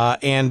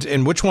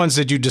 And which ones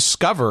did you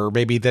discover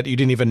maybe that you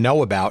didn't even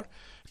know about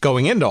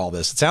going into all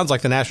this? It sounds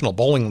like the National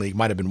Bowling League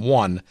might have been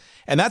one.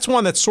 And that's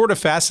one that sort of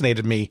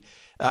fascinated me.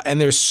 And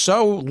there's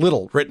so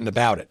little written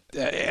about it.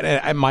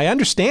 And my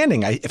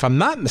understanding, if I'm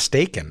not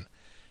mistaken,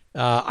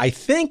 I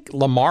think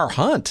Lamar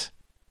Hunt,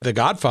 the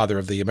godfather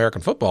of the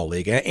American Football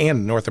League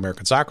and North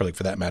American Soccer League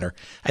for that matter,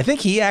 I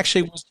think he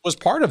actually was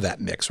part of that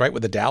mix, right,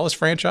 with the Dallas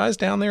franchise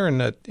down there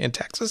in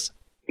Texas?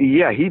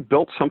 Yeah, he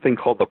built something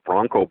called the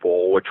Bronco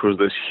Bowl, which was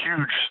this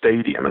huge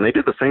stadium, and they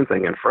did the same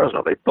thing in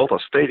Fresno. They built a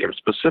stadium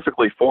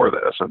specifically for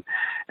this,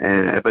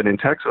 but in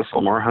Texas,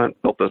 Lamar Hunt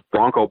built this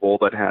Bronco Bowl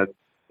that had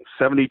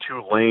 72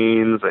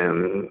 lanes,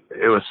 and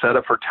it was set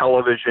up for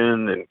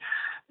television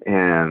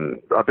and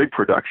a big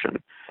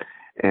production.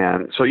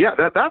 And so, yeah,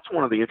 that's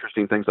one of the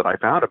interesting things that I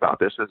found about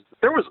this is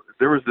there was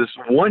this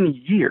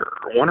 1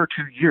 or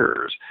 2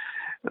 years,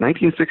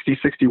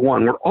 1960-61,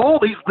 where all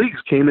these leagues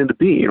came into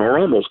being, or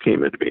almost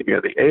came into being. You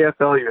had the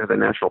AFL, you had the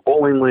National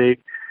Bowling League,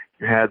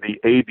 you had the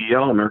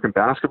ABL, American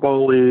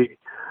Basketball League,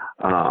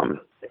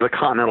 the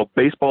Continental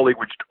Baseball League,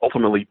 which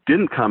ultimately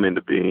didn't come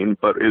into being,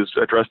 but is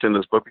addressed in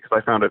this book because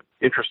I found it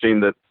interesting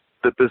that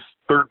this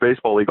third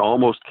baseball league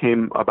almost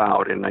came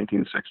about in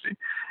 1960.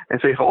 And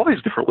so you have all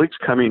these different leagues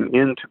coming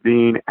into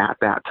being at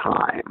that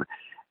time.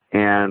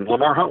 And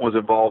Lamar Hunt was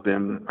involved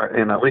in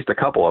at least a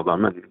couple of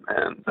them, and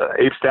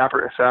Abe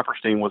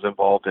Saperstein was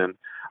involved in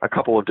a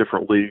couple of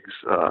different leagues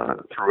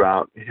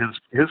throughout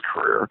his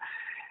career.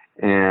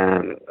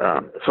 And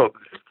so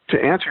to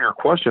answer your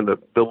question,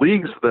 the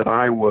leagues that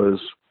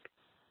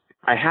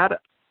I had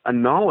a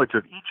knowledge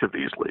of each of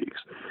these leagues.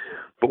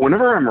 But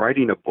whenever I'm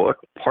writing a book,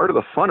 part of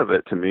the fun of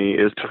it to me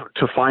is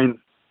to find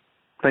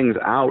things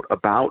out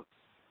about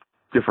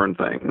different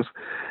things,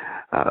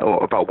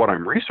 about what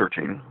I'm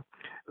researching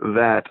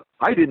that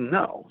I didn't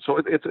know. So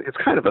it's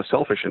kind of a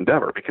selfish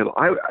endeavor because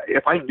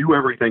if I knew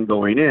everything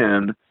going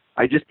in,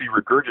 I'd just be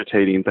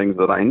regurgitating things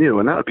that I knew,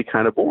 and that would be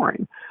kind of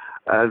boring.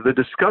 The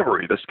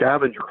discovery, the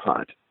scavenger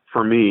hunt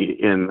for me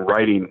in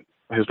writing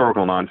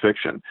historical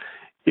nonfiction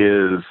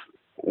is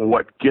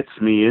what gets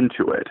me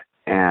into it,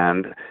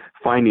 and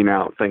finding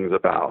out things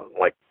about,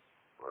 like,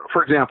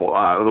 for example,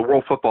 the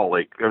World Football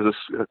League. There's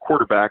this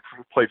quarterback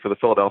who played for the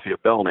Philadelphia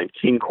Bell named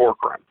King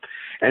Corcoran.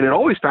 And it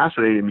always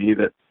fascinated me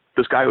that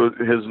this guy,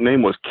 his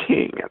name was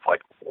King. It's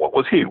like, what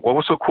was he? What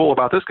was so cool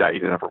about this guy? He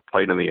never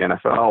played in the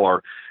NFL,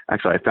 or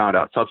actually I found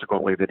out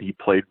subsequently that he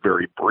played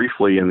very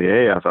briefly in the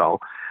AFL.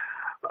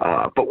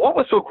 But what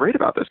was so great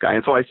about this guy?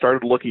 And so I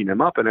started looking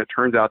him up, and it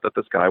turns out that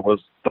this guy was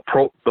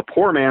the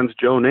poor man's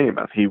Joe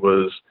Namath. He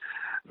was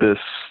this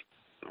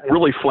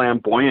really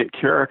flamboyant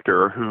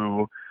character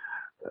who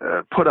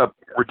put up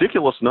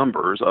ridiculous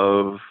numbers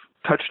of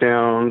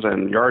touchdowns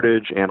and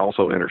yardage and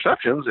also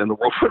interceptions in the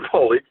World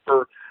Football League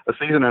for a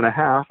season and a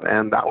half,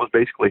 and that was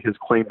basically his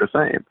claim to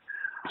fame.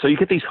 So you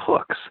get these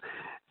hooks,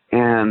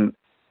 and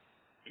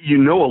you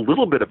know a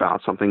little bit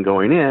about something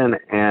going in,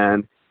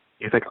 and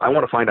you think, I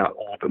want to find out a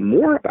little bit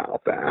more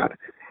about that.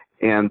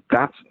 And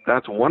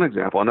that's one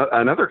example.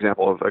 Another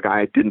example of a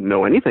guy I didn't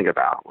know anything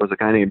about was a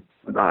guy named,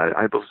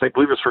 I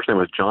believe his first name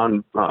was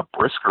John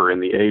Brisker in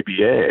the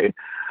ABA,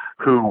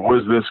 who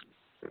was this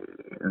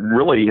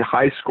really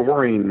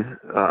high-scoring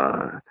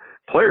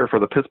player for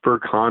the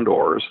Pittsburgh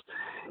Condors.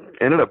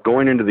 Ended up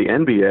going into the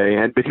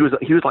NBA, but he was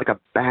like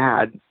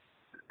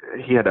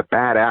he had a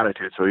bad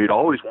attitude, so he'd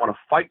always want to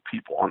fight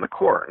people on the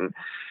court.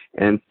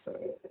 And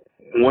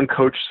one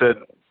coach said,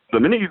 the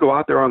minute you go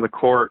out there on the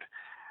court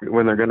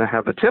when they're going to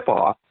have the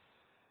tip-off,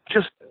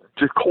 just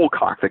cold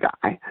cock the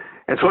guy.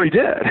 And so he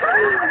did,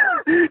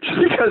 just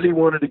because he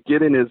wanted to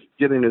get in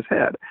his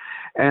head.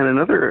 And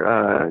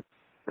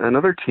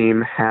another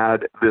team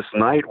had this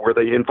night where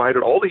they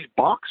invited all these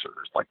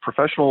boxers, like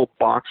professional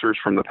boxers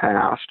from the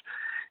past.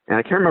 And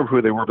I can't remember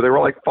who they were, but they were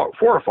like 4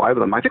 or 5 of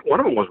them. I think one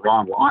of them was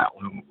Ron Lyle,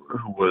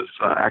 who was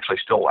actually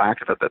still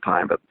active at that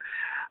time.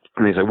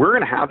 And they said, we're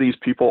going to have these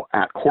people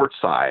at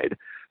courtside.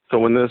 So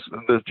when this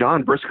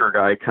John Brisker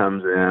guy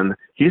comes in,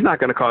 he's not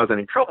going to cause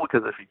any trouble,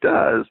 because if he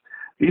does,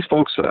 these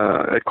folks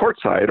at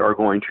courtside are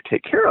going to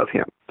take care of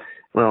him.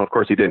 Well, of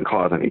course, he didn't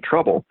cause any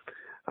trouble.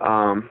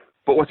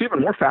 But what's even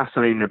more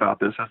fascinating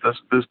about this is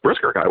this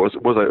Brisker guy was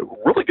a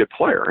really good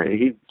player.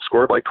 He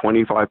scored like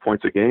 25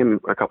 points a game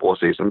a couple of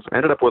seasons,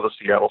 ended up with the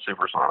Seattle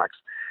Supersonics,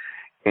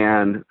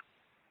 and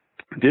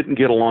didn't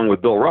get along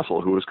with Bill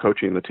Russell, who was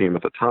coaching the team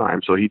at the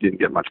time, so he didn't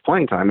get much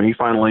playing time. And he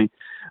finally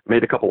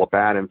made a couple of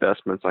bad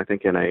investments, I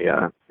think, in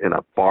a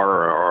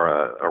bar or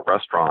a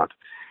restaurant,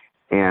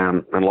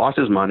 and lost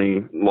his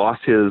money,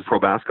 lost his pro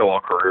basketball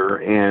career,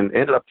 and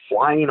ended up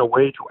flying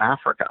away to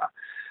Africa.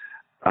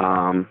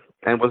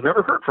 And was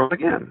never heard from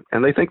again.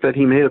 And they think that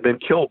he may have been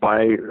killed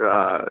by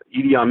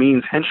Idi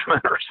Amin's henchmen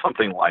or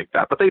something like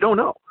that, but they don't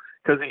know,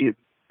 because he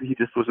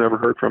just was never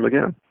heard from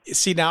again.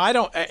 See, now I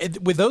don't,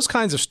 with those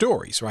kinds of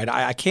stories, right?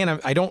 I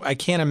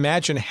can't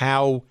imagine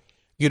how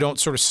you don't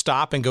sort of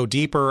stop and go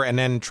deeper and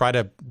then try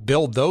to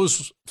build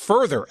those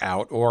further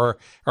out, or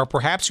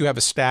perhaps you have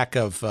a stack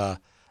of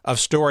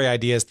story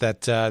ideas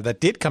that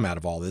did come out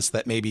of all this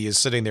that maybe is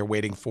sitting there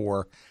waiting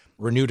for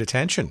renewed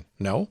attention.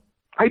 No?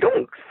 I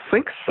don't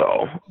think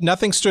so.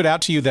 Nothing stood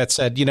out to you that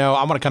said,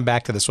 I'm going to come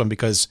back to this one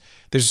because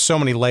there's so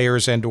many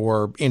layers and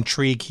or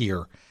intrigue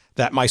here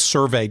that my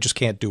survey just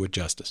can't do it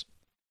justice?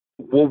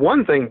 Well,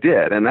 one thing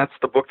did, and that's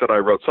the book that I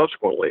wrote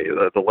subsequently,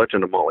 The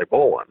Legend of Molly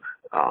Bolin.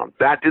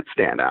 That did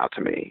stand out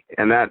to me,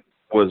 and that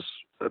was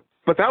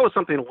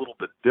something a little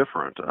bit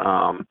different.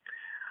 I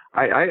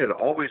had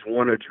always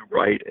wanted to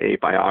write a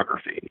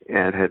biography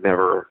and had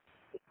never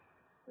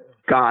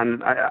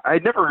gotten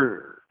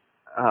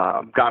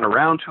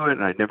around to it,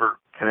 and I'd never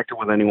connected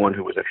with anyone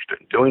who was interested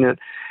in doing it.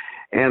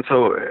 And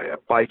so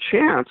by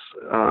chance,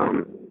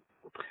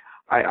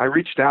 I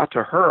reached out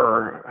to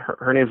her.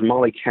 Her name's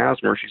Molly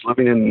Kasmer. She's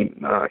living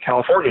in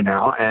California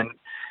now,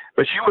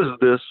 but she was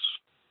this.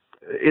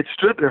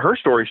 Her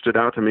story stood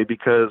out to me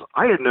because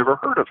I had never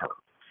heard of her.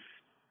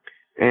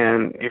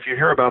 And if you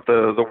hear about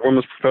the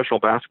Women's Professional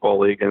Basketball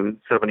League in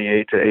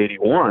 78 to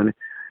 81,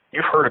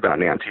 you've heard about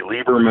Nancy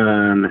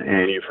Lieberman,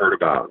 and you've heard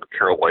about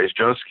Carol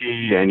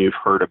Blazejewski, and you've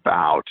heard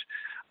about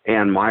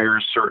Ann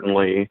Myers,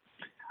 certainly.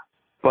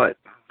 But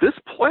this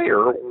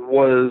player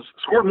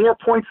scored more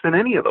points than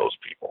any of those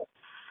people.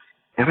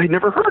 And I'd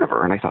never heard of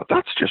her. And I thought,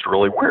 that's just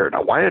really weird.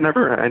 Now, why I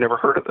never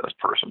heard of this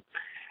person?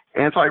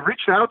 And so I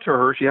reached out to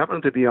her. She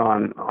happened to be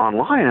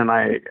online, and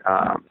I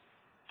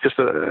just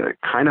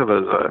kind of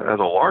as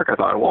a lark, I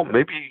thought, well,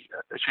 maybe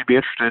she'd be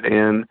interested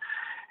in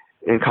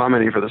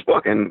commenting for this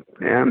book. And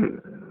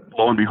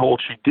lo and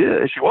behold, she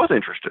did. She was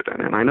interested in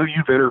it. And I know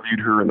you've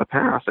interviewed her in the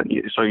past, and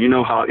so you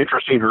know how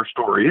interesting her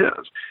story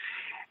is.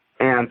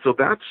 And so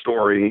that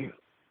story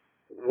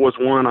was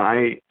one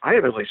I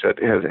eventually said,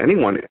 has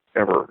anyone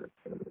ever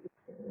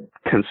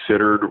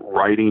considered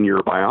writing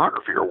your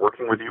biography or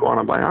working with you on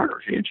a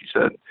biography? And she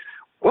said,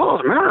 well,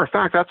 as a matter of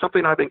fact, that's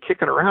something I've been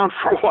kicking around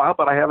for a while,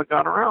 but I haven't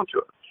gotten around to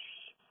it.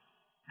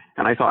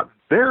 And I thought,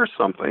 there's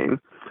something.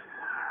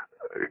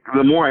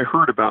 The more I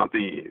heard about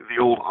the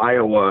old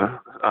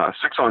Iowa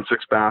 6-on-6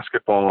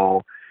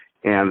 basketball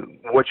and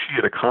what she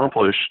had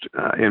accomplished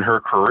in her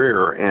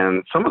career,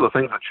 and some of the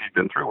things that she'd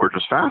been through were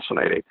just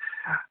fascinating,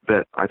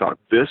 that I thought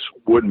this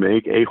would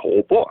make a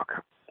whole book.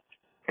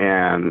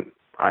 And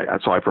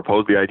so I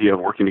proposed the idea of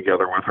working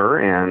together with her,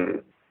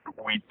 and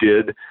we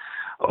did.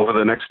 Over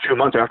the next 2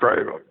 months, after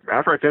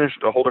I finished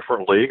A Whole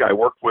Different League, I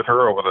worked with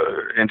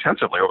her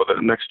intensively over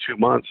the next 2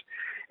 months,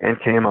 and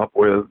came up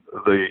with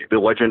the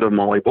Legend of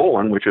Molly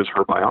Bolin, which is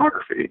her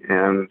biography.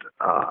 And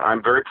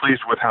I'm very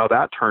pleased with how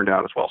that turned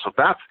out as well. So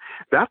that's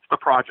the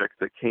project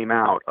that came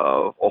out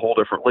of A Whole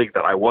Different League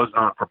that I was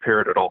not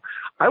prepared at all.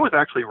 I was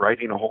actually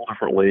writing A Whole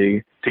Different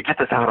League to get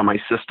this out of my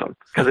system,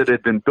 because it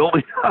had been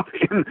building up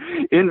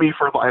in me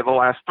for the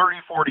last 30,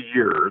 40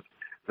 years,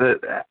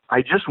 that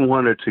I just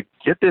wanted to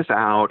get this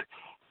out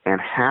and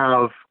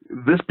have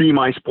this be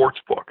my sports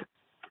book.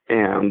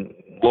 And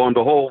lo and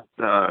behold,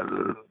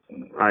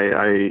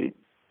 I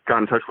got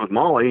in touch with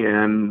Molly,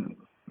 and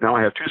now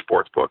I have 2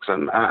 sports books.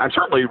 And I'm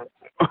certainly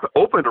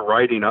open to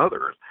writing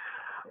others.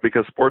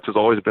 because sports has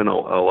always been a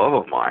love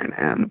of mine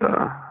and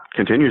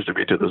continues to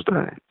be to this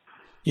day.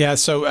 Yeah,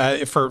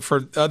 so for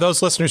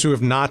those listeners who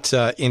have not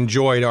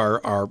enjoyed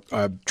our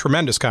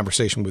tremendous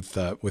conversation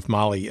with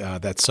Molly,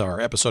 that's our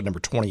episode number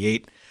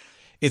 28.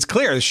 It's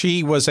clear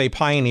she was a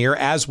pioneer,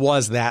 as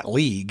was that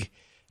league,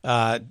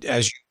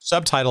 as you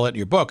subtitle it in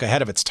your book,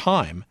 ahead of its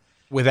time,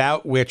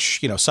 without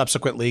which,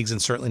 subsequent leagues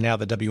and certainly now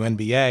the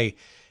WNBA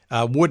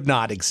would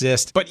not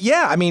exist. But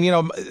yeah, I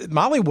mean,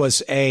 Molly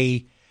was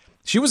a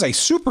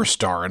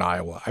superstar in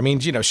Iowa. I mean,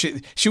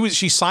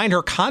 she signed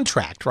her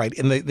contract right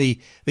in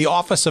the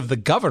office of the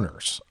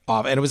governors,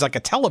 and it was like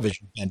a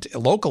television event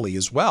locally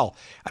as well.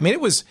 I mean,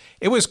 it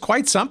was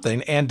quite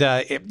something, and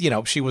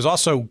she was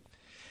also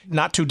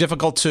not too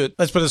difficult to,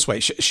 let's put it this way,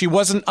 she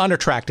wasn't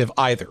unattractive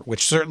either,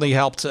 which certainly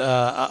helped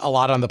a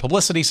lot on the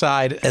publicity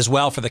side as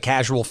well for the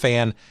casual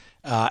fan.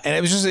 And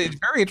it was just a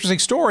very interesting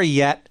story,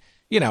 yet,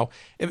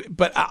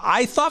 but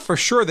I thought for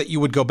sure that you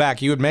would go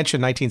back. You had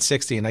mentioned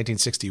 1960 and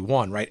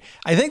 1961, right?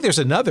 I think there's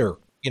another,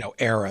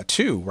 era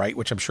too, right,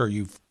 which I'm sure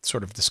you've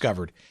sort of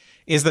discovered,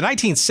 is the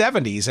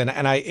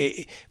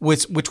 1970s,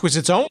 which was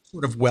its own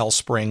sort of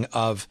wellspring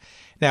of.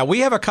 Now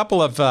we have a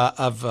couple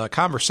of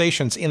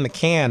conversations in the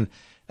can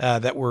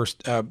that we're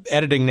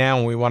editing now,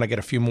 and we want to get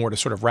a few more to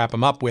sort of wrap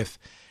them up with.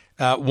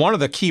 One of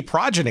the key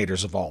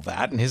progenitors of all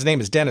that, and his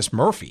name is Dennis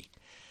Murphy.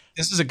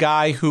 This is a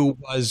guy who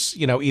was,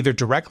 either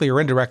directly or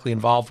indirectly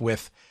involved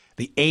with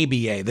the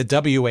ABA, the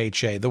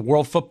WHA, the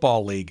World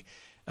Football League,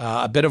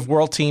 a bit of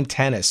World Team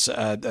Tennis,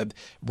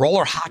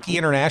 Roller Hockey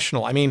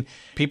International. I mean,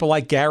 people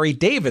like Gary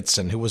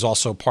Davidson, who was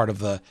also part of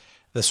the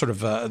sort of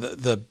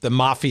the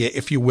mafia,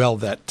 if you will,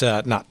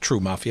 that not true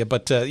mafia,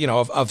 but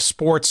of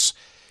sports,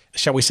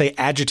 shall we say,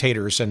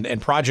 agitators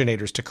and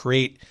progenitors to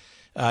create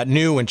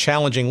new and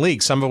challenging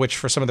leagues, some of which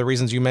for some of the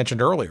reasons you mentioned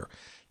earlier.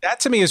 That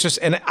to me is just,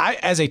 and I,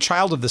 as a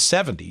child of the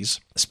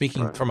 70s,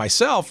 speaking for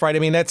myself, right? I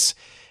mean, that's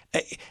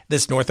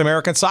this North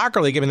American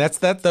Soccer League. I mean,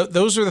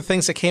 those are the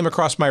things that came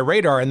across my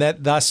radar, and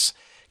that thus,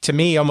 to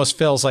me, almost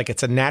feels like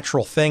it's a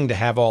natural thing to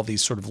have all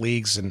these sort of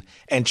leagues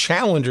and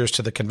challengers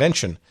to the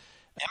convention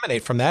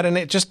emanate from that, and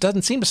it just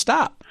doesn't seem to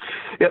stop.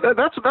 Yeah,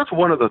 that's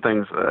one of the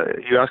things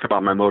you ask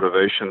about my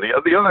motivation.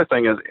 The other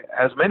thing is,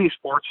 as many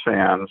sports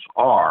fans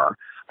are,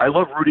 I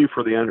love rooting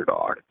for the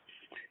underdog.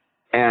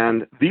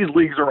 And these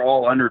leagues are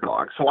all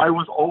underdogs. So I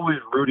was always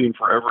rooting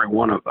for every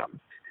one of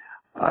them.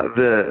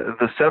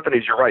 The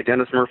 70s, you're right,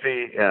 Dennis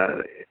Murphy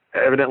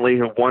evidently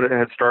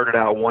had started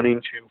out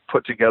wanting to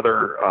put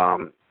together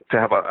to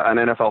have an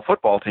NFL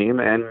football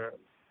team, and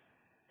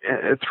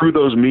through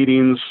those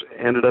meetings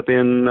ended up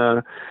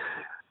in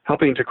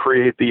helping to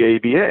create the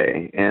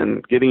ABA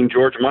and getting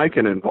George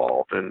Mikan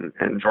involved, and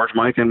George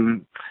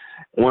Mikan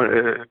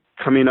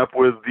coming up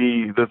with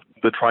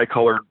the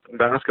tricolored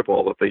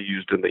basketball that they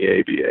used in the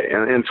ABA.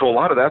 And so a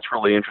lot of that's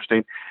really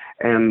interesting.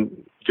 And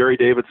Gary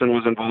Davidson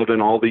was involved in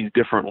all these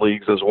different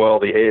leagues as well.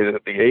 The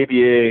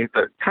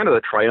ABA, kind of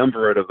the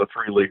triumvirate of the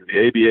three leagues,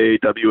 the ABA,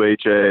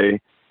 WHA,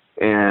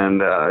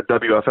 and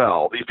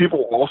WFL. These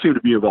people all seem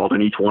to be involved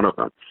in each one of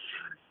them.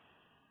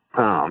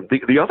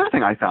 The other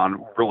thing I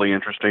found really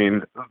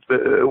interesting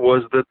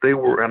was that they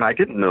were, and I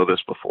didn't know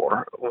this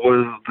before,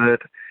 was that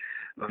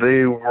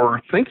they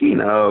were thinking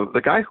of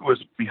the guy who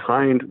was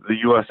behind the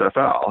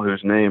USFL,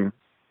 whose name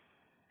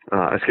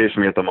escapes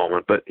me at the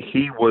moment, but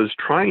he was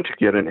trying to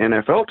get an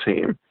NFL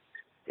team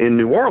in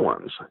New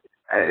Orleans.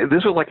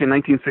 This was like in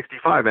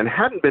 1965 and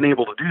hadn't been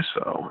able to do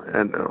so.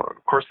 And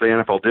of course, the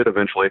NFL did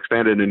eventually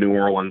expand into New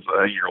Orleans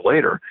a year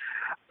later,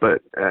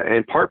 but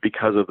in part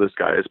because of this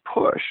guy's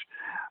push.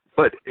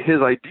 But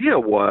his idea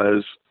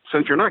was,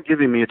 since you're not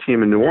giving me a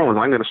team in New Orleans,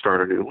 I'm going to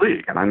start a new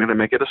league, and I'm going to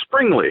make it a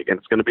spring league, and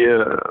it's going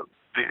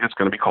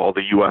to be called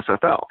the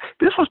USFL.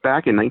 This was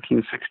back in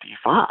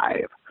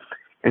 1965,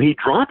 and he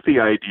dropped the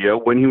idea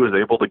when he was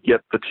able to get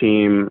the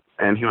team,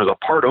 and he was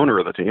a part owner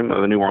of the team,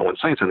 the New Orleans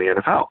Saints in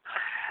the NFL.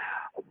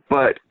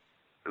 But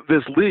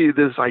this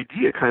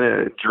idea kind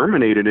of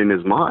germinated in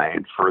his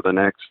mind for the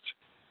next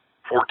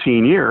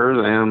 14 years,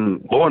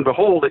 and lo and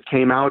behold, it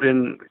came out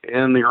in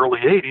the early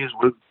 80s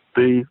with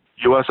the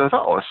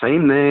USFL,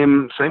 same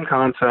name, same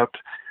concept,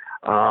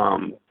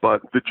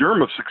 but the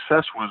germ of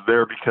success was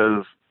there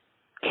because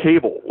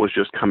cable was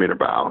just coming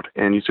about,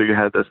 and so you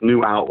had this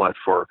new outlet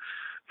for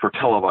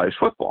televised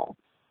football.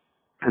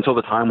 And so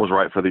the time was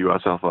right for the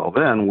USFL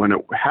then, when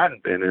it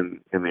hadn't been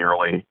in the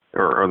early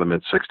or the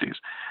mid-'60s.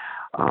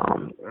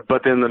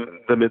 But then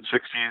the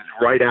mid-'60s,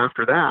 right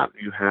after that,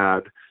 you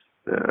had,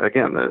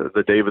 again,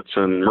 the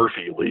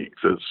Davidson-Murphy leagues,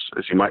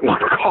 as you might want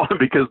to call them,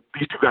 because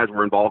these two guys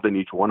were involved in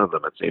each one of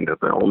them. It seemed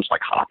that they're almost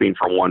like hopping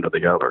from one to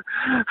the other.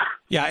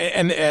 Yeah,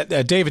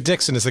 and David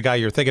Dixon is the guy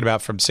you're thinking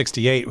about from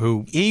 '68,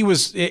 who he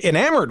was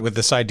enamored with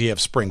this idea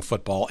of spring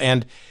football.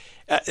 And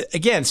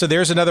again, so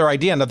there's another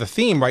idea, another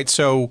theme, right?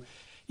 So,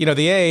 the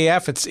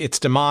AAF, its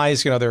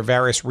demise, there are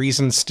various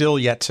reasons still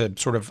yet to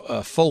sort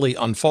of fully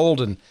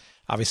unfold, and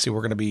obviously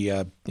we're going to be,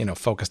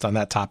 focused on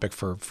that topic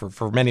for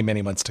many,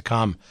 many months to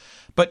come.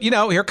 But,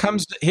 here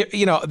comes,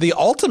 the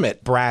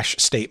ultimate brash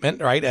statement,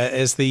 right,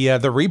 is the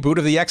reboot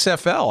of the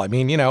XFL. I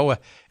mean,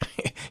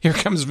 here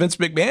comes Vince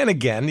McMahon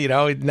again,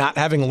 not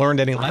having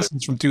learned any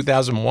lessons from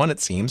 2001, it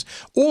seems,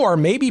 or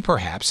maybe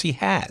perhaps he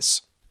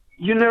has.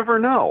 You never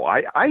know.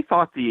 I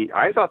thought the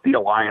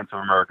Alliance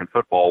of American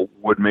Football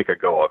would make a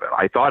go of it.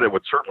 I thought it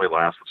would certainly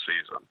last the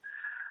season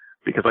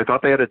because I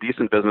thought they had a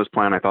decent business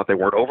plan. I thought they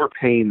weren't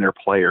overpaying their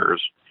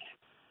players,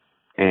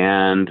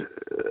 and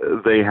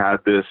they had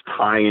this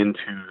tie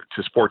into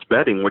sports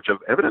betting, which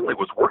evidently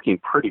was working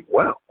pretty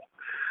well.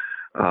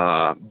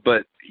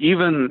 But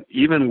even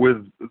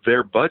with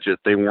their budget,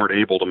 they weren't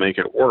able to make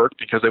it work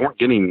because they weren't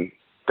getting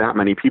that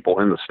many people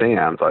in the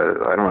stands. I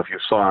don't know if you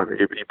saw,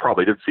 you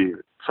probably did see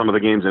some of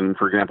the games in,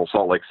 for example,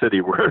 Salt Lake City,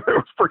 where there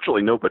was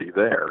virtually nobody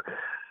there.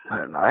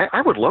 And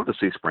I would love to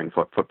see spring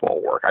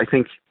football work. I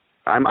think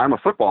I'm a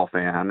football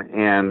fan,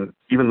 and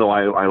even though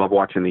I love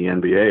watching the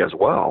NBA as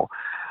well,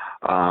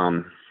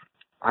 I'm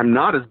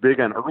not as big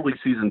an early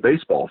season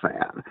baseball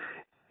fan.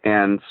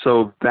 And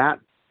so that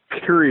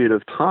period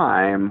of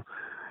time,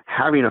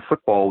 having a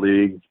football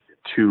league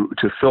to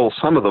fill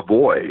some of the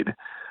void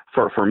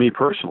for me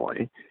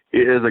personally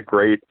is a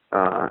great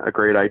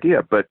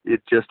idea, but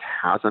it just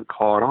hasn't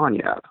caught on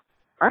yet.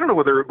 I don't know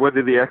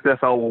whether the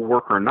XFL will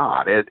work or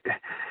not.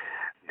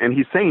 And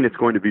he's saying it's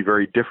going to be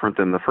very different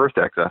than the first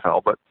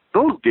XFL, but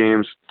those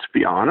games, to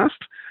be honest,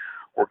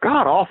 were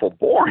god-awful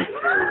boring.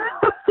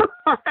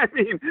 I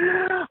mean,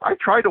 I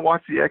tried to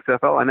watch the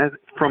XFL, and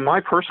from my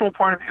personal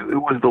point of view,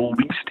 it was the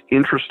least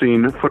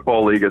interesting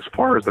football league as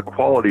far as the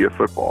quality of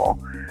football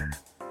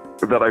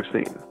that I've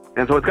seen.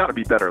 And so it's got to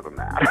be better than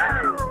that.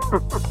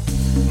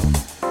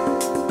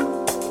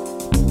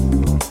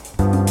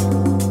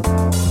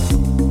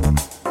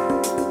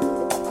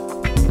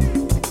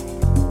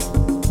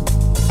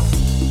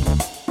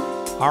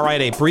 All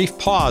right, a brief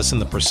pause in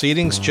the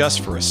proceedings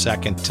just for a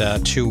second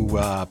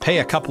to pay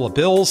a couple of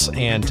bills,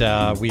 and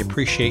we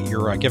appreciate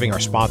your giving our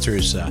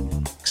sponsors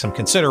some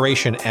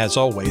consideration as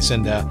always.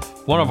 And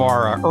one of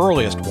our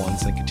earliest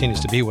ones that continues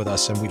to be with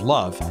us and we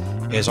love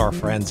is our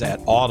friends at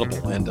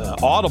Audible. And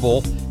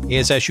Audible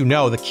is, as you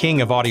know, the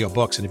king of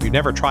audiobooks. And if you've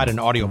never tried an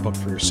audiobook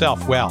for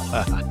yourself, well,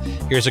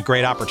 here's a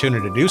great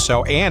opportunity to do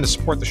so and to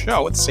support the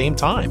show at the same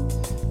time.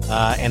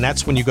 And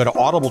that's when you go to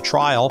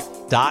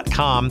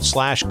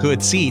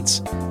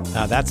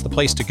audibletrial.com/goodseats. That's the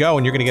place to go,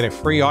 and you're going to get a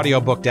free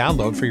audiobook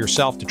download for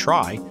yourself to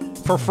try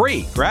for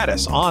free,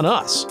 gratis, on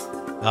us.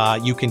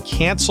 You can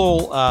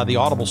cancel the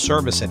Audible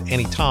service at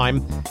any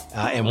time,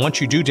 and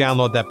once you do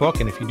download that book,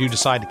 and if you do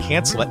decide to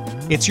cancel it,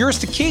 it's yours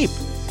to keep.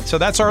 So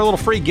that's our little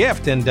free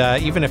gift, and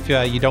even if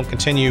you don't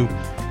continue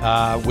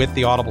with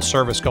the Audible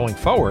service going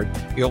forward,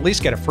 you'll at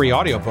least get a free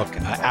audiobook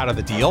out of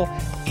the deal.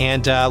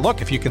 And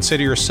look, if you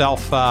consider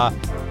yourself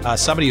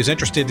somebody who's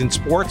interested in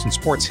sports and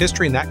sports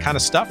history and that kind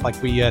of stuff,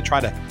 like we try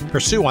to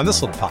pursue on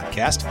this little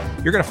podcast,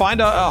 you're going to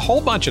find a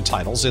whole bunch of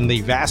titles in the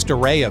vast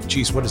array of,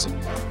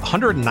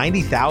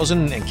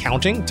 190,000 and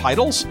counting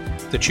titles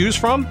to choose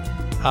from.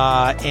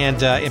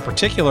 And in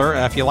particular,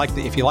 if you like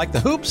the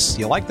hoops,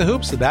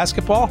 the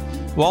basketball,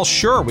 well,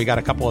 sure, we got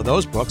a couple of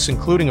those books,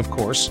 including, of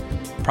course,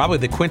 probably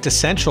the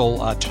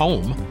quintessential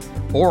tome,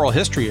 oral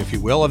history, if you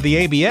will, of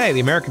the ABA,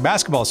 the American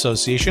Basketball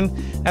Association.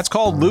 That's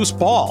called Loose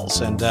Balls,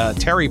 and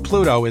Terry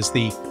Pluto is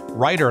the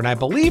writer and I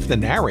believe the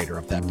narrator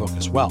of that book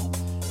as well.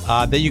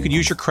 That you could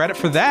use your credit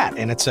for that,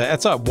 and it's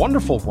a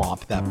wonderful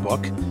romp, that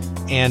book,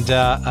 and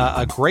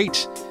a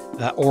great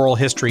oral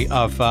history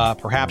of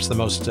perhaps the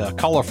most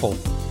colorful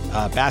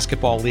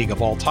basketball league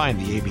of all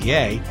time, the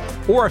ABA.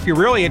 Or if you're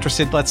really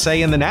interested, let's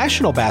say, in the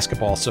National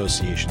Basketball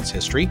Association's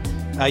history,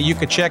 you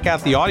could check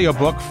out the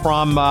audiobook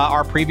from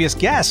our previous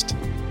guest,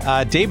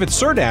 David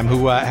Surdam,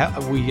 who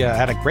we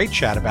had a great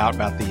chat about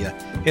the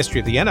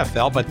history of the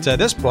NFL. But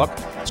this book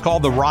is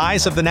called The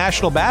Rise of the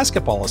National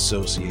Basketball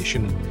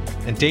Association.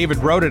 And David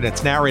wrote it.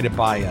 It's narrated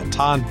by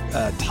Todd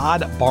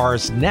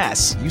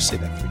Bars-Ness. You say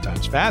that 3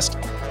 times fast.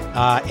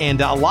 And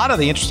a lot of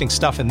the interesting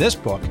stuff in this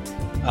book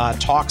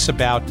talks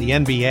about the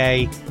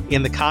NBA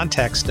in the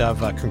context of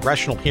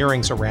congressional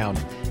hearings around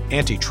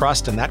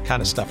antitrust and that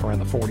kind of stuff around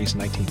the 40s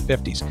and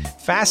 1950s.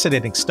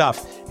 Fascinating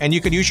stuff. And you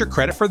could use your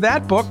credit for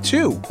that book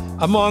too,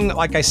 among,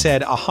 like I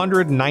said,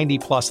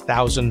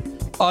 190,000+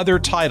 other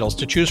titles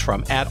to choose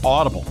from at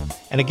Audible.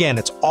 And again,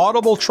 it's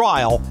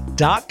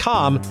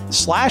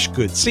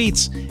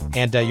audibletrial.com/goodseats.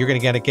 And you're going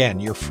to get, again,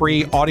 your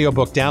free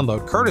audiobook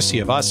download courtesy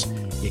of us.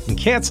 You can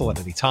cancel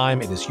at any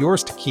time. It is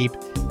yours to keep.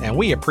 And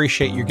we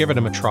appreciate you giving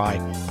them a try.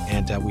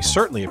 And we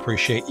certainly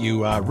appreciate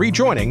you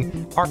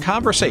rejoining our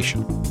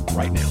conversation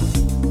right now.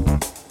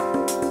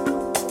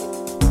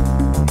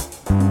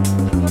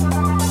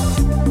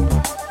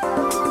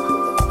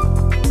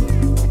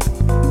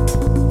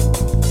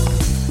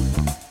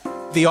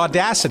 The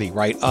audacity,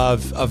 right,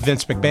 of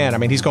Vince McMahon. I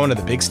mean, he's going to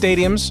the big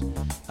stadiums.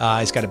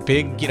 He's got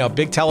a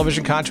big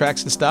television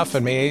contracts and stuff. I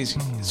mean, he's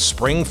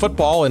spring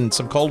football in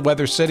some cold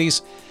weather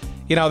cities.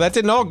 that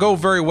didn't all go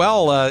very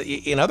well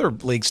in other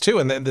leagues too.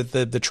 And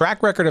the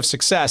track record of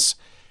success,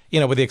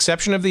 with the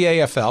exception of the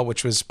AFL,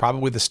 which was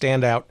probably the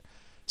standout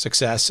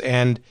success,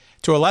 and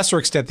to a lesser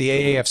extent the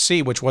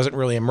AAFC, which wasn't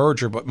really a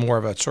merger but more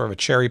of a sort of a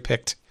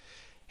cherry-picked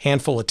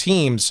handful of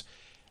teams,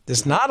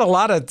 there's not a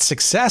lot of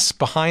success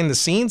behind the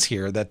scenes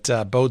here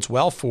that bodes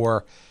well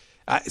for.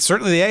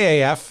 Certainly the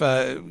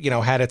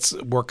AAF, had its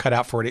work cut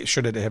out for it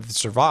should it have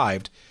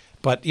survived.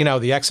 But, the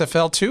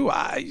XFL too,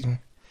 I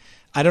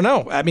don't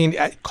know. I mean,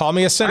 call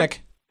me a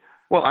cynic.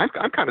 I'm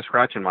kind of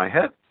scratching my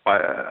head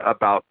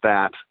about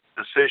that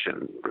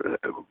decision.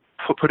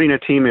 Putting a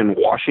team in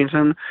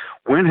Washington,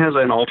 when has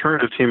an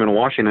alternative team in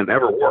Washington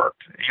ever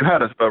worked? You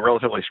had a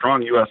relatively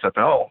strong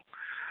USFL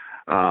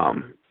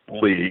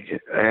league,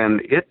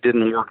 and it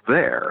didn't work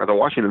there. The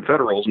Washington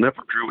Federals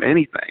never drew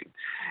anything,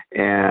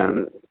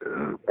 and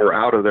were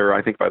out of there,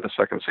 I think, by the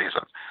second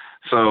season.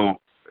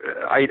 So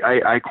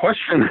I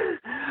question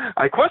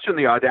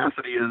the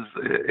audacity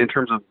in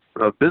terms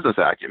of business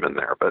acumen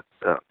there, but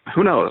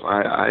who knows?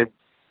 I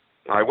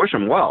wish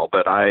him well,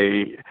 but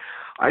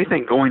I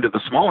think going to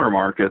the smaller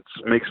markets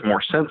makes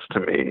more sense to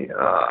me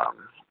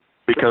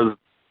because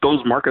those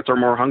markets are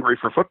more hungry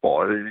for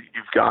football.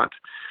 You've got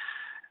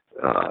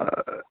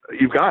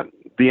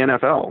the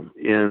NFL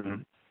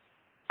in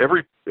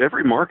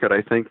every market.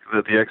 I think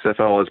that the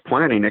XFL is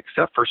planning,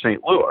 except for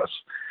St. Louis,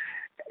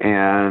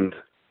 and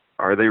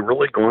are they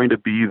really going to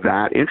be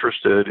that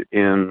interested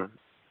in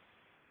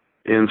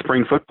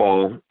spring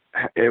football?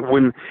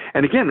 And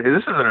again,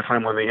 this is at a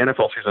time when the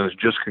NFL season has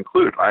just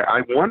concluded.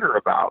 I wonder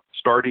about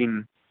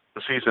starting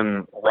the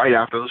season right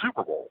after the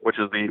Super Bowl, which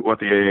is what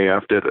the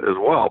AAF did as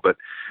well. But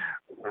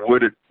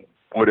would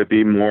it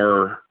be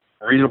more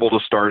reasonable to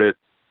start it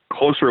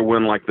closer to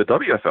when, like, the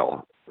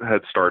WFL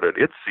had started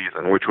its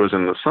season, which was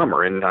in the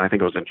summer, and I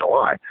think it was in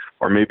July,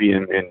 or maybe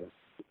in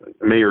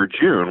May or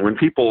June, when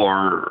people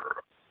are,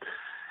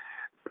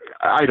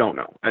 I don't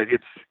know.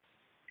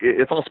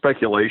 It's all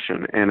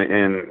speculation, and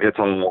it's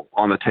all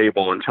on the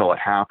table until it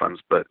happens.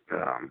 But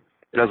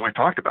as we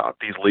talked about,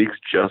 these leagues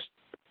just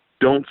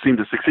don't seem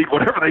to succeed,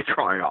 whatever they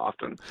try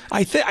often.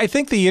 I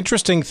think the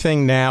interesting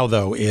thing now,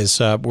 though,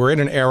 is we're in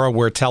an era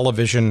where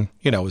television,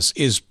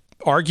 is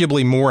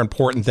arguably more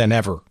important than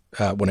ever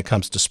when it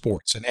comes to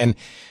sports. And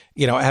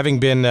having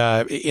been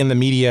in the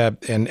media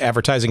and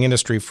advertising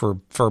industry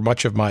for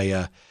much of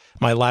my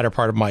latter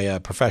part of my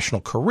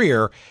professional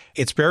career,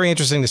 it's very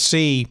interesting to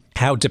see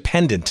how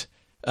dependent,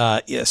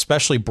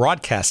 especially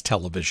broadcast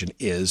television,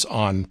 is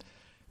on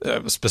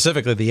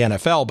specifically the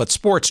NFL, but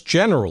sports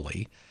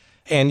generally.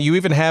 And you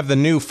even have the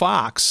new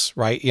Fox,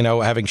 right?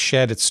 Having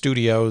shed its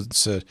studios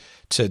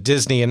to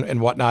Disney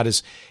and whatnot,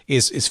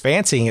 is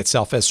fancying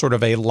itself as sort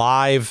of a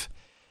live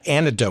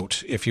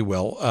antidote, if you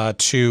will,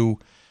 to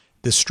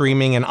the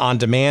streaming and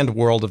on-demand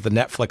world of the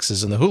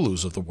Netflixes and the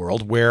Hulus of the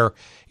world, where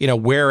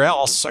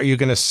else are you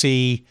going to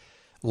see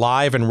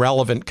live and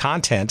relevant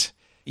content,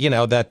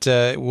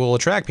 that will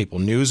attract people?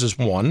 News is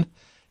one,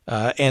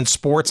 and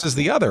sports is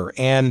the other.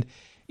 And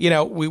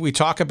we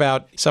talk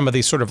about some of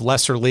these sort of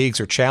lesser leagues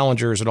or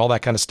challengers and all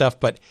that kind of stuff,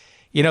 but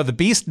the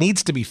beast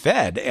needs to be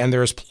fed, and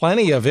there's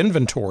plenty of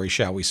inventory,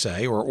 shall we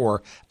say,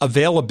 or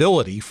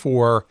availability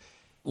for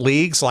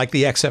leagues like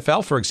the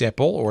XFL, for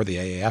example, or the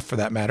AAF for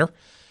that matter,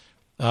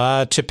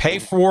 to pay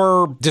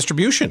for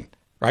distribution,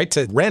 right?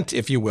 To rent,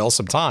 if you will,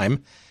 some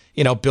time,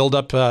 build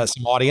up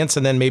some audience,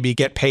 and then maybe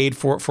get paid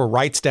for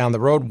rights down the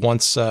road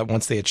once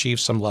they achieve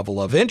some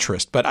level of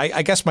interest. But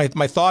I guess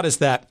my thought is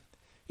that,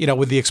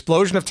 with the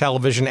explosion of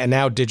television and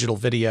now digital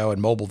video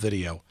and mobile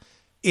video,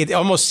 it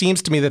almost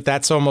seems to me that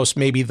that's almost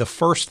maybe the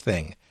first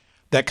thing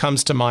that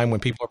comes to mind when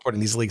people are putting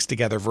these leagues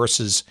together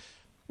versus,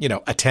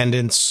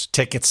 attendance,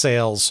 ticket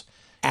sales,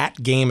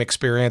 at-game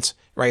experience,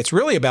 right? It's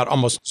really about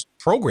almost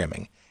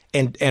programming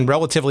and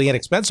relatively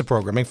inexpensive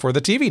programming for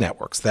the TV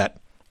networks that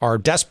are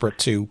desperate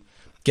to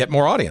get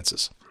more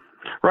audiences.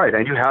 Right,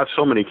 and you have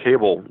so many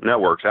cable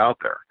networks out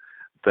there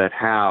that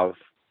have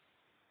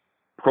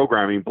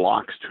programming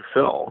blocks to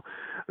fill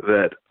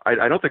that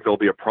I don't think there'll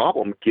be a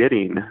problem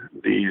getting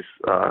these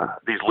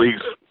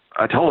leagues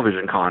a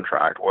television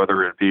contract,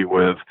 whether it be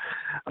with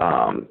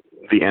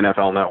the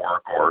NFL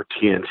Network or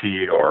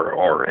TNT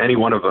or any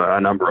one of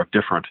a number of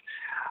different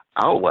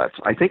outlets.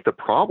 I think the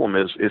problem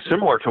is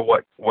similar to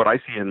what I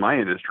see in my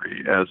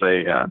industry as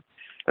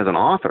an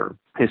author,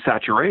 is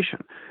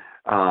saturation.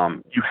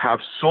 You have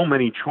so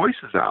many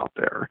choices out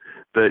there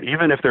that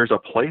even if there's a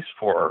place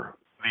for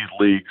these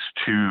leagues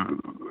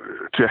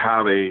to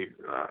have a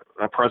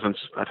presence,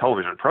 a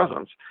television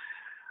presence,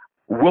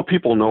 will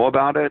people know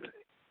about it,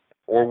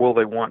 or will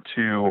they want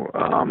to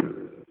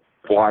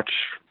watch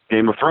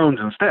Game of Thrones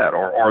instead,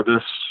 or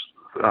this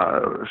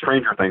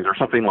Stranger Things, or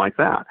something like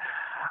that?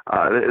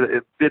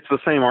 It's the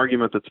same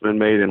argument that's been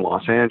made in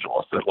Los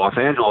Angeles, that Los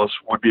Angeles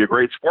would be a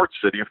great sports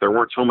city if there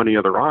weren't so many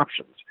other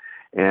options.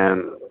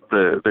 And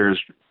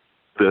there's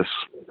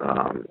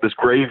this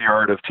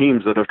graveyard of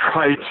teams that have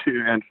tried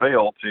to and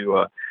failed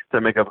to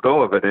make a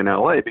go of it in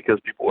LA, because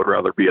people would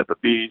rather be at the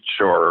beach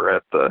or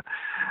at the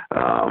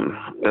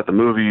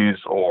movies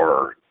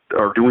or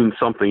are doing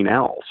something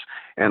else.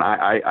 And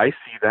I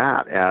see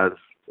that as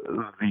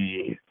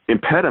the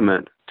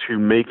impediment to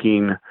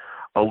making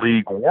a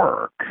league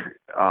work.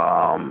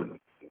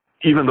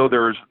 Even though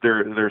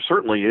there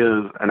certainly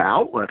is an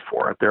outlet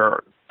for it,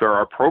 there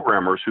are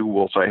programmers who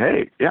will say,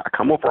 hey, yeah,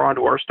 come over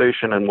onto our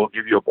station and we'll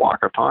give you a block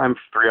of time,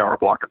 3-hour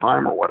block of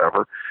time or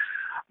whatever.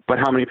 But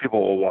how many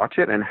people will watch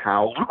it and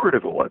how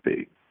lucrative will it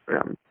be?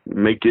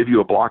 May give you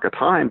a block of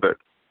time, but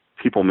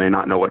people may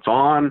not know it's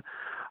on.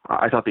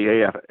 I thought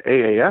the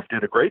AAF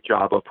did a great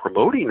job of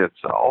promoting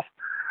itself,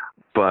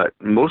 but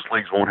most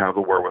leagues won't have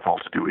the wherewithal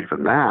to do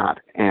even that.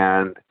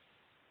 And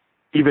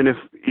even if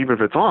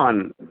it's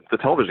on, the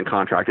television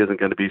contract isn't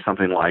going to be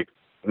something like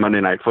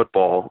Monday Night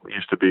Football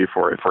used to be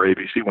for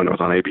ABC when it was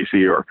on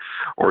ABC or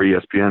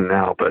ESPN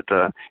now. But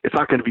it's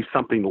not going to be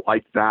something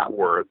like that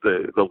where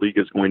the league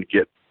is going to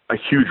get a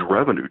huge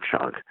revenue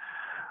chunk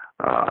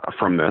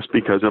from this,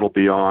 because it'll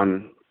be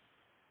on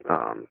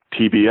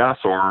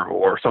TBS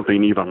or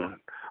something even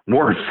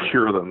more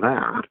obscure than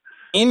that.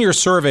 In your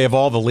survey of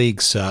all the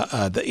leagues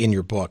in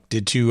your book,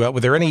 were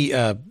there any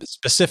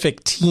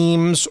specific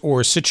teams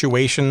or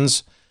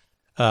situations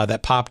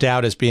that popped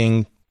out as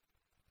being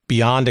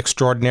beyond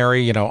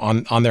extraordinary,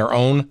 on their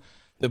own,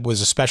 that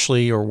was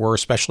especially or were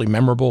especially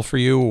memorable for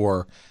you,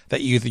 or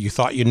that you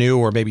thought you knew,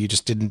 or maybe you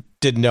just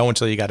didn't know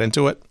until you got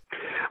into it?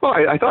 Well,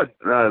 I thought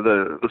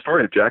the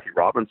story of Jackie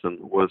Robinson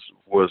was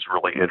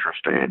really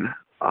interesting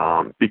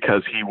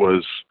because he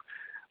was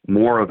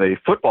more of a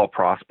football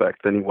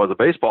prospect than he was a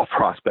baseball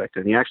prospect,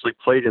 and he actually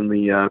played in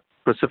the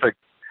Pacific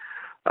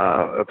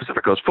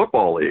Coast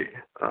Football League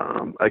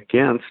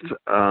against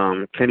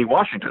Kenny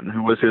Washington,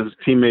 who was his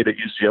teammate at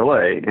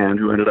UCLA and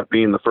who ended up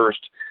being the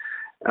first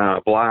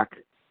black,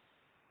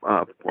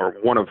 or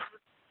one of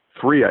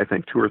three, I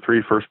think, 2 or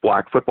 3 first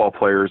black football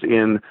players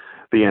in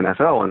the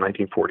NFL in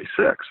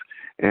 1946.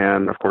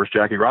 And, of course,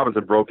 Jackie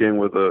Robinson broke in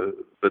with the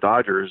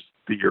Dodgers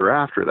the year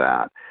after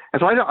that. And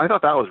so I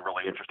thought that was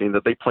really interesting,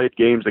 that they played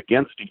games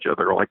against each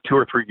other, like 2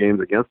 or 3 games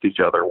against each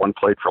other. One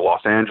played for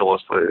Los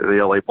Angeles, the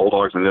LA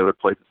Bulldogs, and the other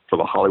played for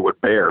the Hollywood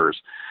Bears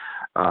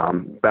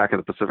back in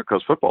the Pacific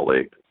Coast Football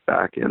League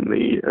back in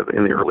the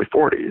early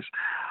 40s.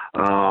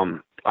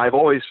 I've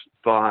always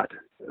thought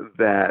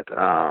that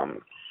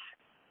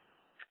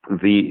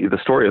the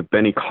story of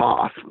Benny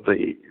Koff,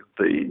 the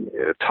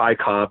Ty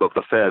Cobb of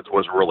the Feds,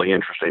 was really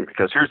interesting,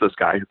 because here's this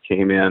guy who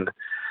came in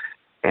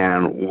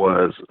and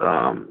was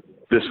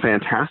this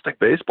fantastic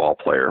baseball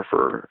player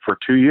for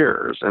 2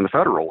 years in the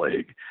Federal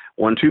League,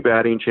 won 2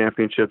 batting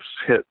championships,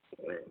 hit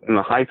in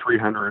the high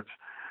 300s,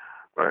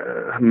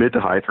 mid to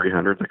high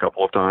 300s a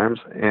couple of times,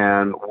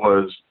 and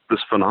was this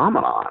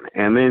phenomenon.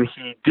 And then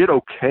he did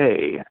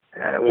okay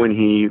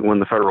when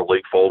the Federal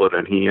League folded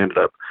and he ended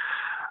up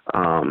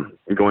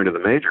going to the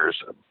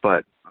majors.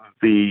 But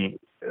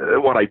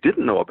what I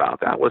didn't know about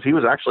that was he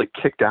was actually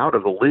kicked out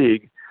of the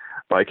league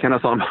by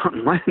Kennesaw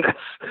Mountain Landis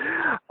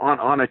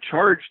on a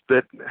charge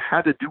that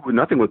had to do with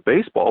nothing with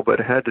baseball, but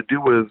it had to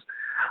do with,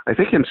 I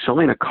think, him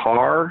selling a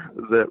car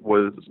that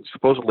was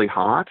supposedly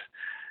hot.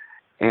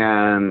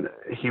 And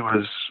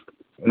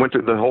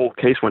the whole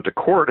case went to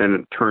court, and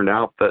it turned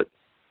out that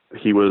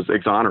he was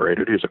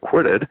exonerated. He was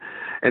acquitted,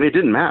 and it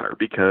didn't matter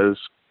because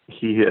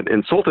he had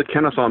insulted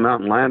Kennesaw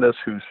Mountain Landis,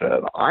 who said,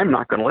 I'm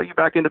not going to let you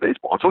back into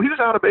baseball. And so he was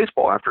out of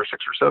baseball after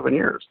 6 or 7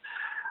 years.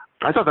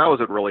 I thought that was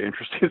a really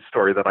interesting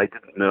story that I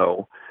didn't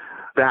know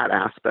that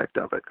aspect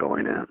of it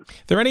going in. Are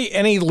there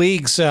any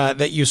leagues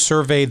that you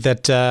surveyed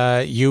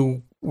that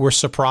you were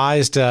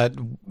surprised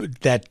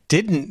that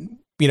didn't,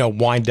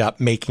 wind up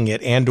making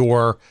it, and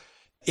or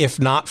if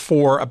not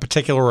for a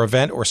particular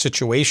event or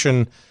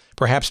situation,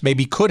 perhaps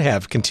maybe could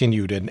have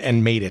continued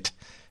and made it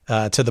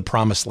to the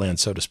promised land,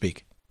 so to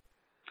speak?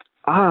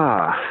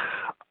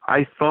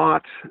 I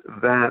thought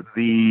that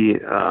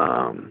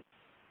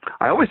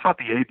I always thought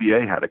the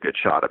ABA had a good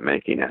shot at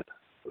making it.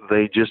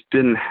 They just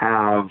didn't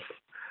have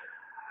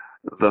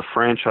the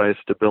franchise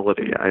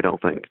stability, I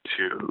don't think,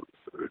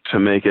 to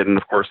make it. And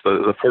of course,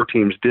 the 4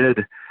 teams did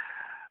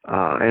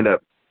end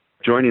up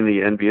joining the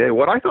NBA.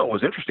 What I thought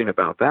was interesting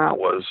about that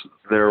was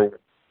there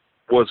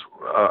was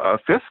a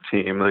 5th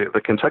team,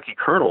 the Kentucky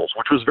Colonels,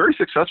 which was very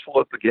successful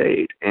at the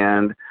gate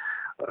and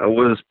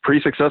was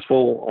pretty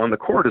successful on the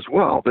court as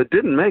well, but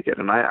didn't make it.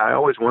 And I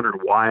always wondered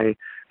why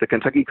the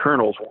Kentucky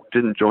Colonels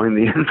didn't join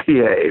the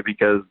NBA,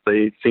 because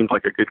they seemed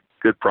like a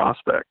good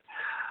prospect.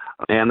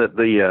 And that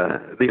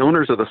the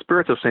owners of the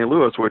Spirits of St.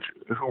 Louis,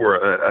 who were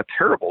a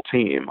terrible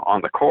team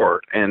on the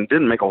court and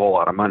didn't make a whole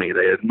lot of money.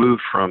 They had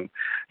moved from,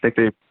 I think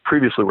they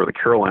previously were the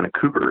Carolina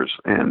Cougars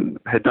and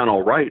had done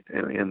all right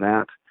in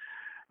that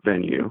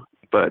venue,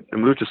 but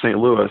moved to St.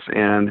 Louis,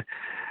 and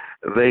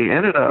they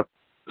ended up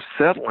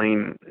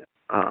settling,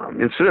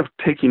 instead of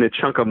taking a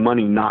chunk of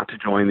money not to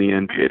join the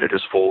NBA, to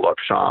just fold up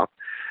shop,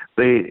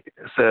 they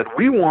said,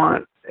 we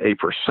want a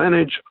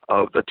percentage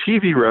of the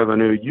TV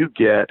revenue you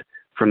get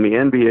from the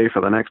NBA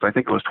for the next, I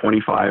think it was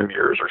 25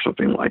 years or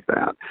something like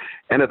that.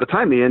 And at the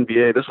time, the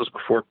NBA, this was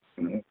before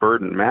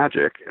Bird and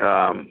Magic,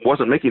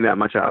 wasn't making that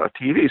much out of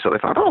TV. So they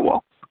thought, oh,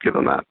 well, give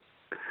them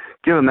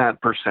given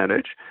that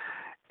percentage.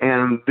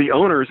 And the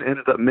owners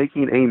ended up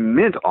making a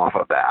mint off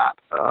of that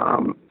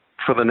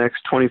for the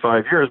next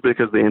 25 years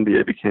because the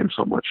NBA became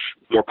so much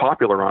more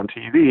popular on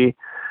TV.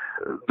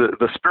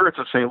 The Spirits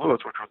of St. Louis,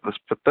 which was this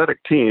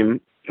pathetic team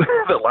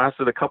that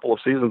lasted a couple of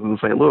seasons in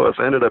St. Louis,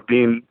 ended up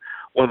being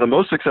one of the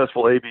most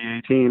successful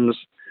ABA teams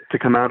to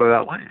come out of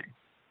that league.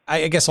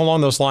 I guess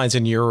along those lines,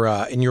 in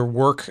your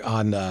work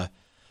on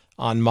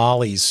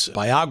Molly's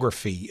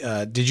biography,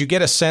 did you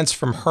get a sense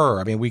from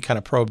her? I mean, we kind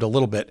of probed a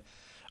little bit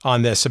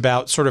on this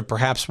about sort of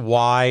perhaps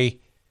why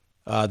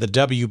the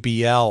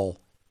WBL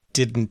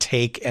didn't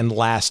take and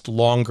last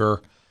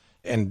longer,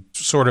 and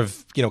sort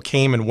of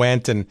came and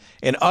went, and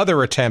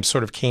other attempts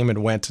sort of came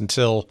and went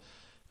until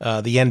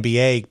the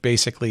NBA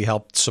basically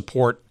helped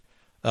support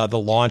the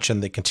launch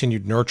and the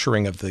continued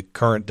nurturing of the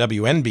current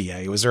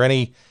WNBA. Was there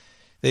any?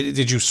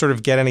 Did you sort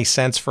of get any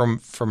sense from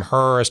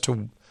her as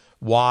to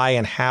why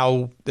and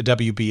how the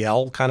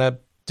WBL kind of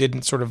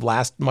didn't sort of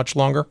last much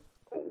longer?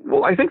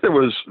 Well, I think there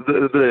was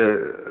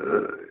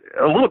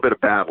a little bit of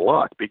bad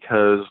luck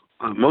because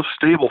the most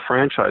stable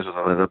franchises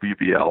on the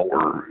WBL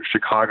were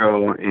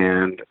Chicago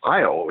and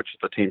Iowa, which is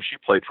the team she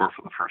played for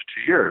the first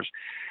 2 years.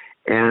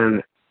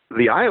 And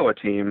the Iowa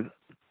team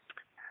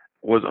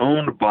was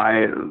owned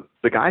by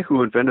the guy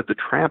who invented the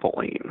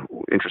trampoline,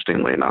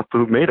 interestingly enough,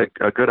 who made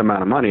a good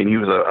amount of money, and he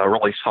was a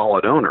really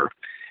solid owner.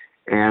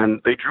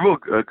 And they drew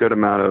a good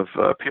amount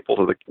of people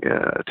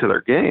to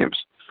their games.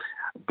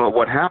 But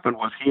what happened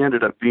was he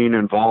ended up being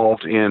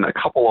involved in a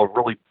couple of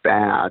really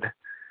bad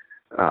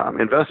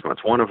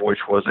investments, one of which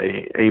was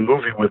a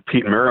movie with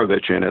Pete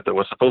Maravich in it that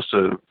was supposed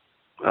to,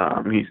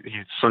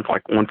 he sunk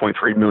like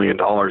 $1.3 million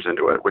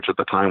into it, which at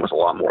the time was a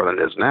lot more than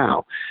it is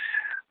now.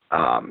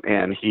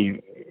 And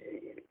he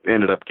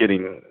ended up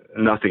getting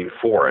nothing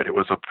for it. It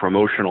was a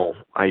promotional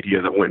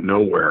idea that went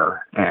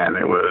nowhere, and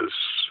it was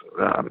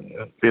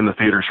in the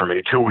theaters for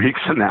maybe 2 weeks,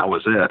 and that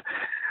was it.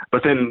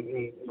 But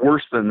then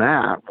worse than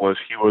that was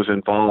he was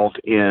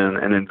involved in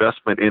an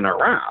investment in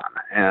Iran,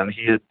 and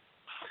he had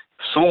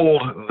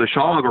sold the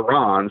Shah of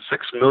Iran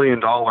 $6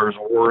 million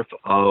worth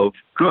of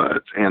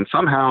goods, and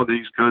somehow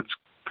these goods,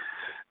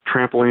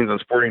 trampolines and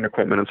sporting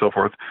equipment and so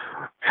forth,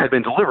 had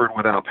been delivered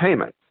without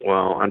payment.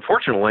 Well,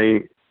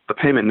 unfortunately, the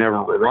payment never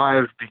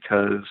arrived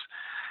because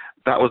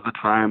that was the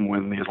time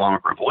when the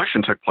Islamic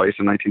Revolution took place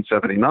in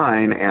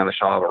 1979, and the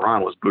Shah of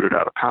Iran was booted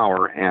out of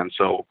power, and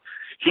so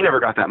he never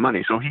got that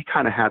money. So he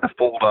kind of had to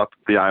fold up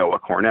the Iowa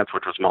Cornets,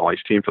 which was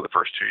Molly's team for the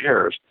first 2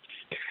 years.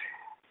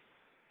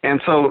 And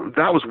so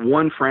that was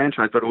one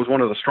franchise, but it was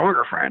one of the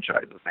stronger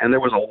franchises. And there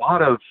was a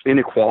lot of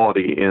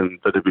inequality in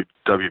the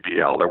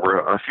WBL. There were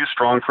a few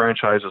strong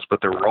franchises,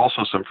 but there were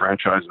also some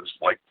franchises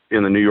like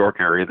in the New York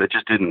area that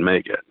just didn't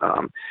make it.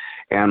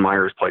 Ann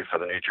Myers played for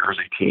the New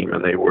Jersey team,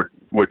 and they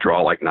would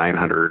draw like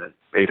 800,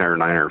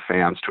 900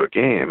 fans to a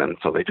game. And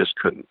so they just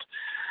couldn't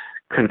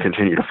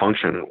continue to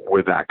function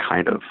with that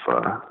kind of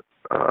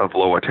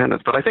low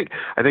attendance. But I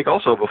think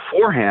also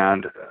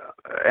beforehand,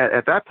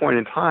 at that point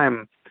in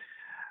time,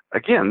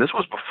 again, this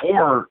was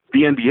before the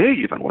NBA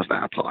even was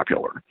that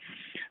popular.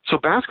 So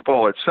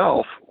basketball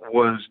itself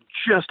was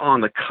just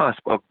on the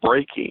cusp of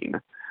breaking,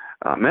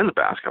 men's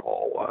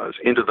basketball was,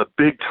 into the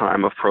big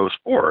time of pro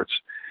sports,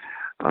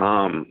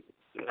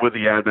 with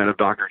the advent of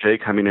Dr. J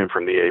coming in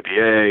from the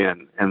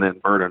ABA and then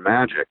Bird and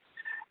Magic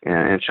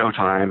and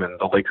Showtime and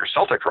the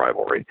Lakers-Celtics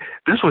rivalry.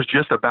 This was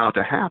just about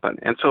to happen.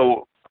 And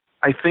so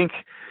I think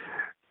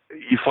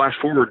you flash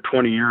forward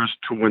 20 years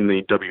to when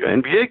the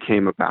WNBA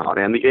came about,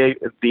 and the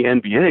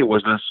NBA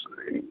was this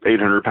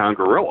 800-pound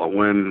gorilla,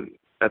 when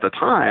at the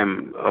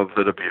time of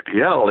the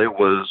WBL, it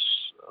was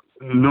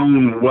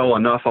known well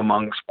enough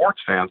among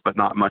sports fans, but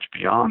not much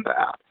beyond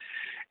that.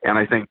 And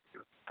I think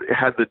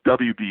had the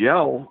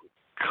WBL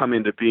come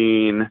into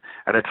being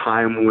at a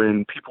time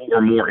when people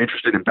were more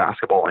interested in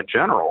basketball in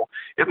general,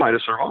 it might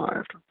have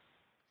survived.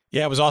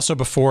 Yeah, it was also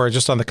before,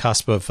 just on the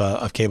cusp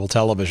of cable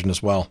television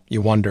as well.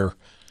 You wonder,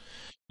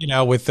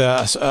 with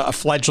a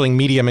fledgling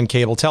medium in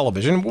cable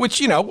television,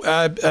 which,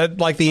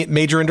 like the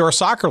Major Indoor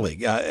Soccer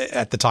League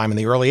at the time in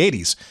the early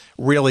 80s,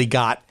 really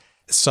got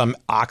some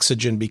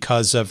oxygen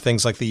because of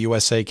things like the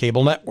USA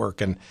Cable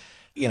Network and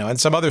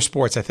some other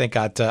sports, I think,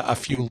 got a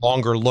few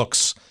longer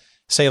looks.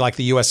 Say like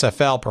the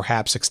USFL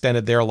perhaps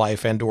extended their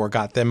life and or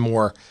got them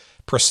more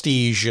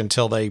prestige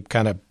until they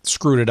kind of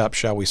screwed it up,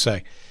 shall we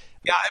say.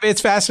 Yeah, I mean,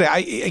 it's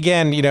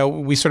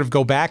fascinating. We sort of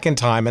go back in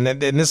time,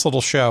 and in this little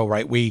show,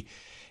 right,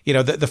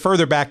 the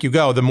further back you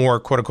go, the more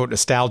quote unquote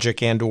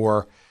nostalgic and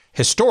or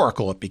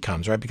historical it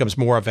becomes, right? It becomes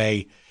more of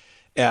an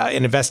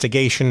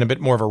investigation, a bit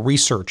more of a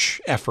research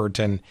effort.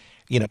 And,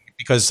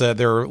 because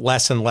there are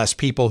less and less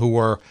people who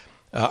were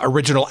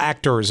original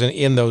actors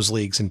in those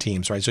leagues and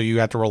teams, right? So you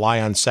have to rely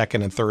on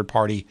second and third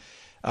party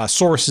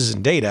sources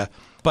and data.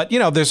 But,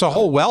 there's a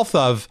whole wealth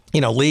of,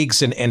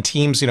 leagues and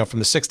teams, from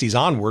the 60s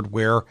onward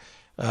where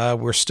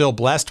we're still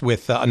blessed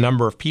with a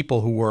number of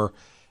people who were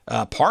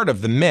part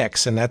of the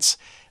mix. And that's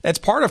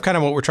part of kind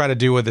of what we're trying to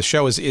do with the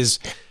show is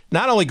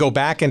not only go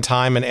back in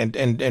time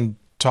and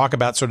talk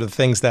about sort of the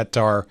things that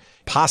are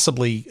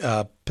possibly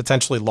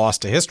potentially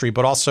lost to history,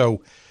 but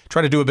also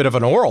try to do a bit of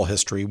an oral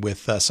history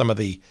with some of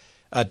the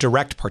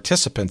direct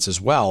participants as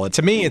well. And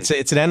to me, it's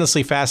an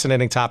endlessly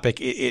fascinating topic.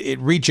 It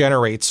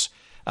regenerates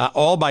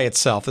all by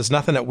itself. There's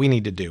nothing that we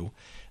need to do.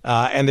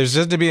 And there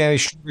doesn't be any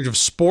shortage of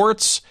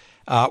sports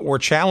or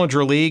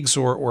challenger leagues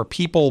or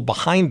people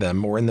behind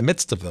them or in the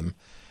midst of them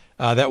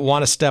that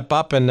want to step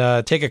up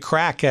and take a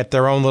crack at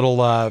their own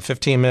little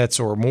 15 minutes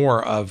or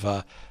more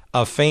of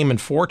fame and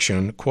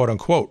fortune, quote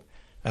unquote,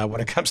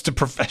 when it comes to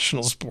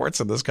professional sports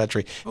in this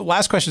country.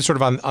 Last question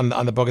sort of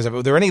on the book is,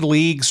 were there any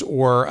leagues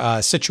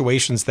or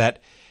situations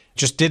that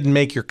just didn't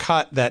make your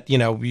cut that,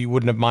 you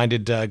wouldn't have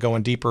minded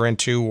going deeper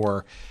into,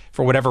 or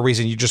for whatever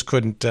reason you just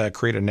couldn't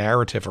create a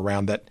narrative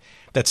around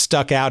that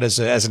stuck out as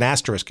an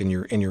asterisk in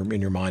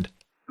your mind?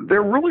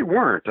 There really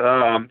weren't.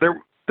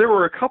 There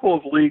were a couple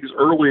of leagues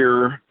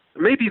earlier,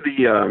 maybe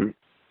the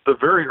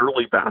very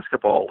early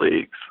basketball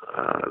leagues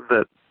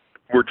that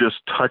were just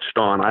touched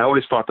on. I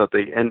always thought that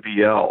the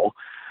NBL,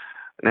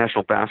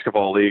 National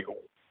Basketball League,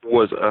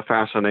 was a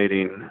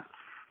fascinating,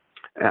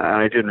 and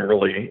I didn't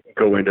really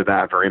go into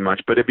that very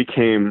much, but it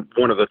became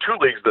one of the two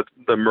leagues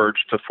that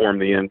merged to form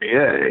the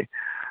NBA.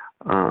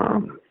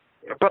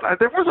 But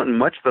there wasn't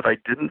much that I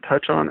didn't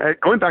touch on.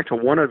 Going back to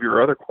one of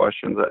your other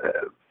questions,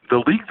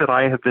 the league that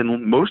I have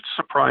been most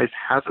surprised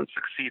hasn't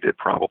succeeded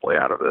probably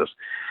out of this,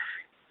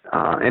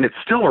 and it's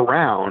still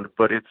around,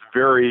 but it's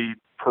very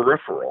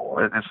peripheral.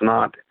 It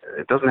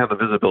doesn't have the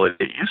visibility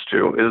it used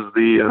to, is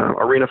the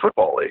Arena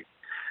Football League,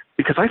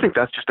 because I think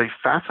that's just a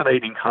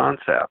fascinating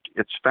concept.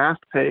 It's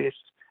fast-paced,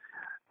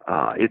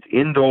 it's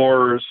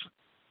indoors,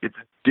 it's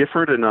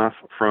different enough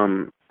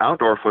from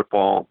outdoor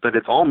football that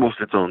it's almost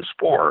its own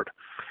sport.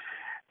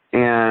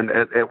 And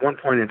at one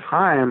point in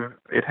time,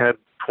 it had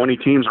 20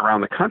 teams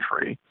around the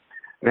country.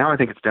 Now I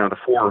think it's down to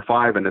 4 or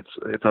 5, and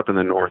it's up in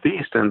the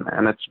Northeast.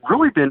 And it's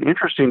really been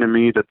interesting to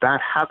me that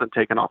hasn't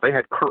taken off. They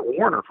had Kurt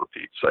Warner, for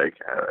Pete's sake,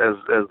 as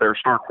their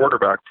star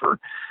quarterback for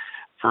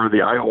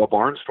the Iowa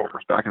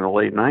Barnstormers back in the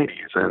late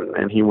 90s,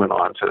 and he went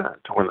on to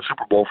win the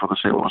Super Bowl for the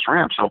St. Louis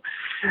Rams. So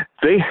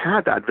they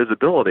had that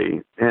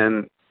visibility,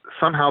 and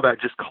somehow that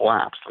just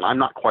collapsed, and I'm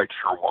not quite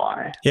sure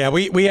why. Yeah,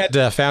 we had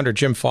founder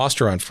Jim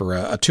Foster on for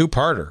a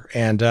two-parter,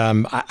 and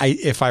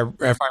if I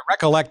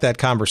recollect that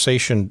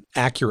conversation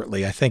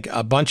accurately, I think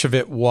a bunch of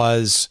it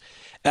was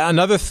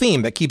another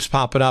theme that keeps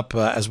popping up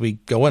as we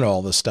go into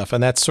all this stuff,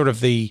 and that's sort of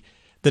the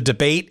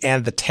debate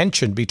and the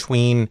tension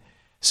between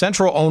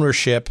central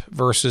ownership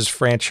versus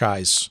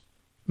franchise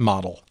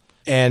model.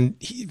 And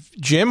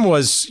Jim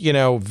was,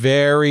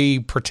 very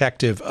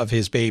protective of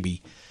his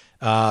baby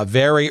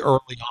very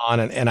early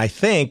on. And I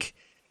think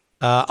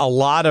a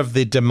lot of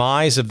the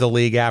demise of the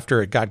league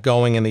after it got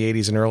going in the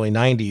 80s and early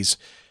 90s,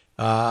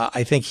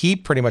 I think he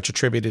pretty much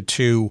attributed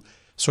to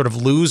sort of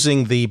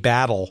losing the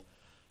battle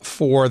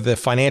for the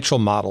financial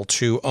model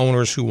to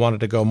owners who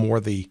wanted to go more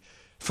the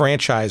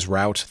franchise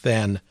route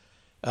than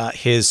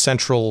his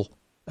central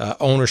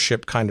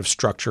ownership kind of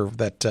structure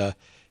that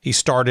he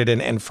started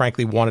and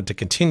frankly wanted to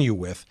continue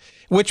with,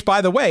 which,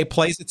 by the way,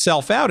 plays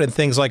itself out in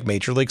things like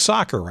Major League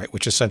Soccer, right,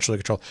 which is centrally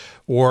controlled,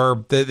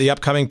 or the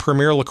upcoming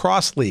Premier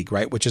Lacrosse League,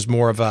 right, which is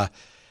more of a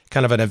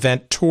kind of an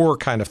event tour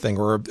kind of thing,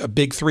 or a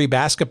Big Three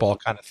basketball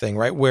kind of thing,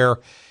 right, where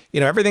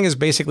everything is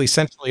basically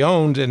centrally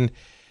owned, and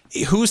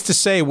who's to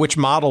say which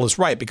model is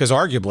right? Because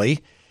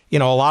arguably, a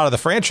lot of the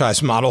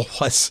franchise model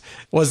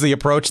was the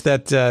approach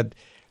that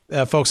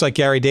folks like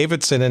Gary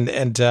Davidson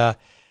and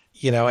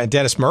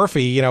Dennis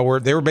Murphy,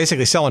 they were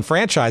basically selling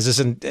franchises,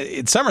 and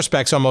in some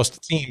respects,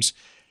 almost teams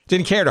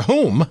didn't care to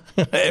whom,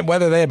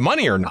 whether they had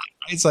money or not.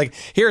 It's like,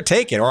 here,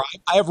 take it, or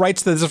I have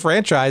rights to this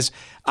franchise.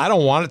 I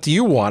don't want it. Do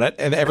you want it?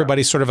 And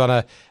everybody's sort of on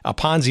a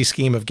Ponzi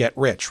scheme of get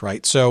rich,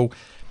 right? So,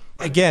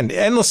 again,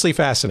 endlessly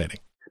fascinating.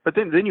 But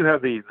then you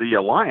have the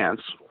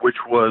Alliance, which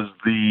was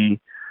the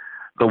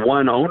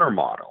one owner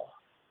model,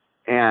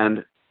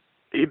 and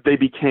they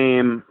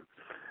became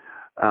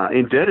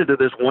indebted to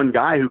this one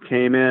guy who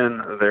came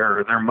in,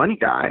 their money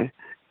guy,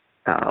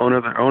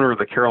 owner of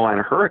the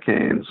Carolina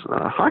Hurricanes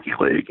hockey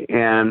league.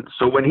 And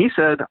so when he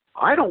said,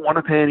 I don't want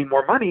to pay any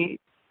more money,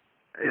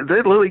 they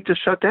literally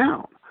just shut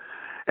down.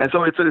 And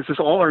so it's this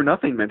all or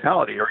nothing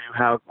mentality. Or you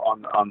have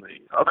on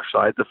the other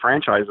side, the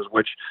franchises,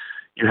 which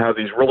you have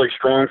these really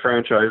strong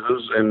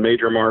franchises in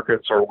major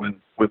markets or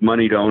with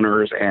moneyed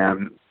owners,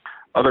 and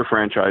other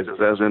franchises,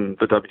 as in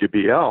the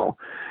WBL,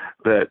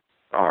 that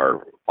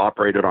are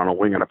operated on a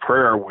wing and a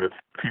prayer with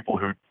people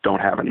who don't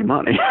have any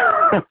money.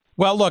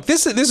 Well, look,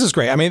 this is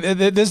great. I mean,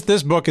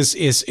 this book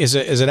is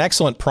an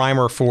excellent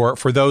primer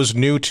for those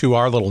new to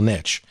our little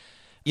niche.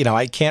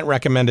 I can't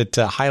recommend it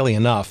highly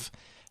enough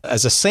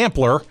as a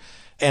sampler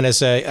and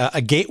as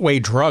a gateway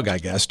drug, I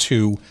guess,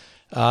 to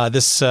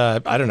this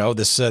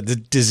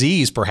the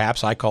disease,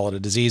 perhaps I call it a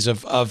disease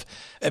of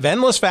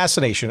endless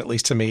fascination, at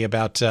least to me,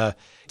 about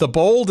the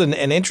bold and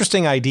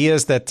interesting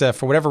ideas that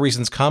for whatever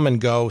reasons come and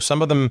go.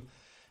 Some of them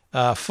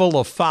full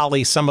of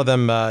folly, some of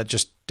them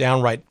just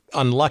downright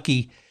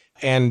unlucky,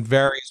 and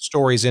various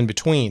stories in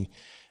between.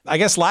 I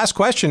guess last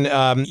question,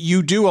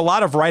 you do a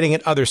lot of writing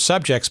in other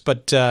subjects,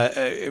 but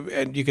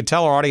and you can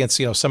tell our audience,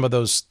 some of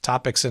those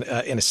topics in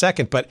a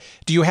second, but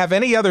do you have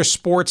any other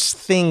sports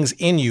things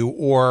in you,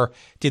 or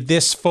did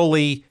this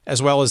fully,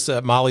 as well as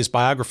Molly's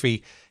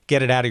biography,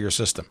 get it out of your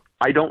system?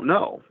 I don't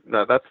know.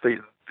 That's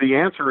the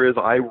answer is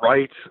I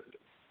write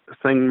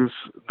things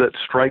that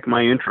strike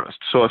my interest.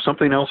 So if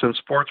something else in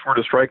sports were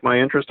to strike my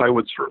interest, I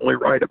would certainly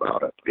write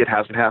about it. It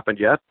hasn't happened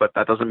yet, but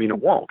that doesn't mean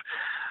it won't.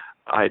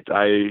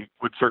 I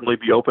would certainly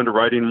be open to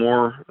writing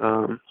more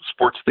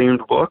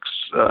sports-themed books.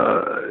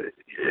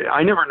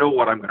 I never know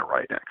what I'm going to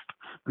write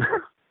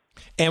next.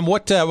 And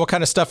what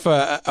kind of stuff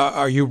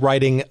are you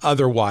writing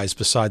otherwise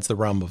besides the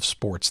realm of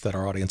sports that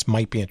our audience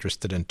might be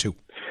interested in too?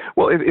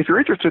 Well, if you're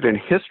interested in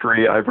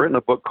history, I've written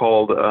a book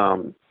called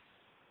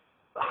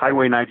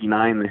Highway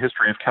 99, The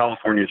History of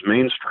California's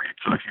Main Street.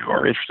 So if you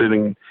are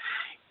interested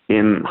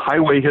in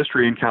highway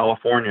history in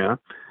California,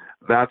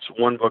 that's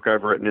one book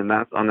I've written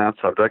on that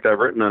subject. I've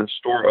written a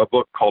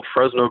book called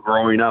Fresno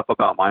Growing Up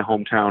about my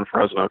hometown,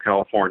 Fresno,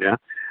 California.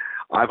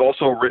 I've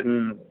also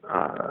written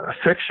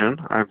fiction.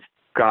 I've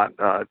got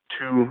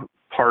 2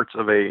 parts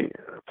of a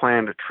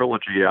planned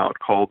trilogy out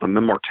called The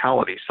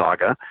Memortality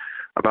Saga,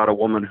 about a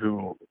woman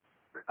who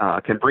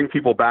can bring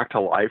people back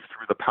to life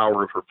through the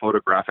power of her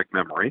photographic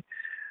memory.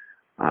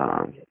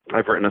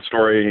 I've written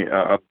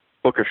a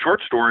book of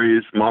short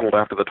stories modeled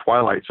after The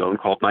Twilight Zone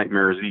called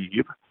Nightmare's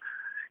Eve.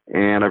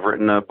 And I've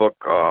written a book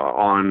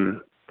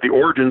on the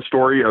origin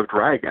story of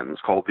dragons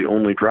called The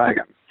Only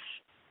Dragon.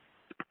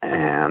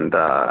 And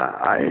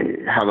I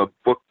have a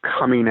book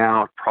coming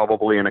out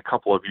probably in a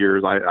couple of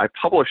years. I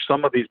publish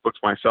some of these books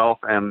myself,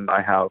 and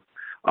I have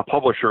a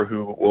publisher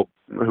who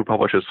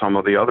publishes some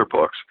of the other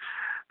books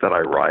that I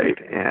write.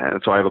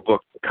 And so I have a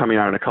book coming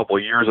out in a couple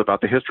of years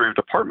about the history of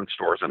department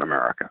stores in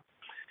America.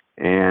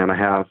 And I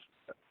have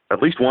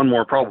at least one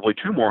more, probably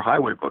 2 more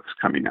highway books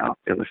coming out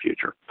in the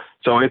future.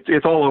 So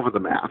it's all over the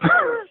map.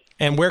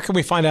 And where can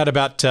we find out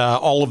about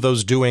all of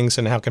those doings,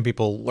 and how can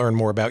people learn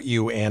more about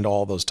you and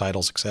all those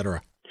titles, et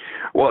cetera?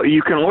 Well,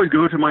 you can always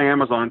go to my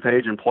Amazon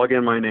page and plug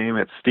in my name.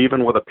 It's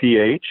Stephen with a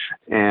PH,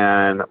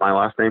 and my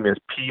last name is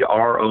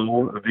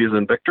P-R-O, V as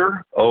in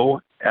Victor,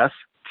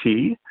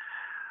 O-S-T,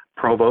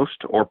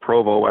 Provost, or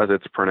Provo as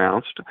it's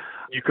pronounced.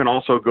 You can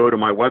also go to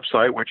my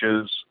website, which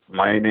is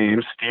my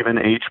name, Stephen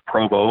H.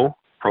 Provo,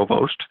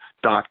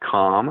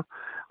 Provost.com.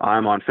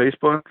 I'm on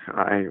Facebook.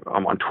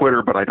 I'm on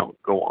Twitter, but I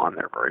don't go on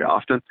there very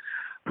often.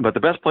 But the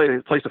best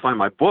place to find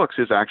my books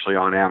is actually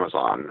on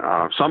Amazon.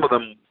 Some of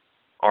them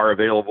are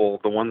available.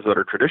 The ones that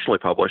are traditionally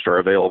published are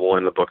available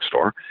in the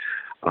bookstore.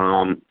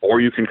 Or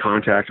you can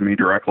contact me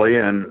directly,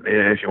 and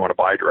if you want to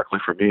buy directly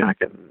from me, I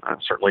can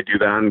certainly do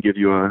that and give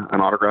you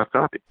an autographed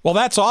copy. Well,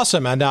 that's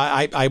awesome, and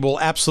I will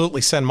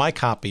absolutely send my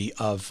copy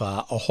of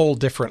A Whole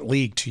Different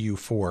League to you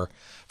for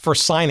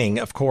signing,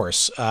 of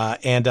course,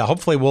 and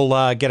hopefully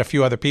we'll get a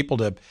few other people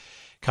to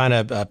kind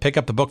of pick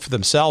up the book for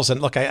themselves. And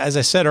look, as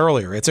I said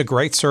earlier, it's a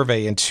great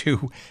survey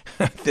into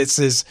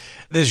this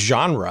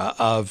genre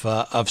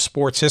of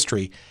sports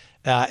history.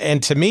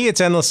 And to me, it's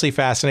endlessly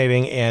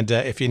fascinating. And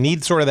if you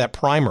need sort of that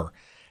primer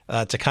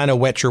to kind of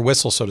wet your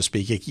whistle, so to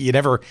speak,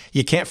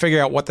 you can't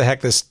figure out what the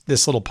heck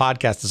this little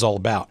podcast is all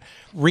about.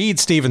 Read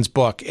Stephen's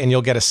book, and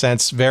you'll get a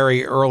sense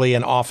very early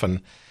and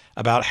often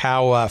about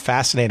how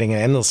fascinating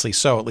and endlessly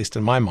so, at least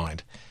in my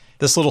mind,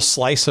 this little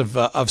slice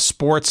of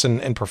sports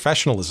and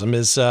professionalism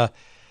has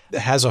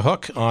a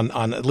hook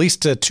on at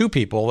least 2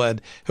 people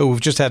who have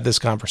just had this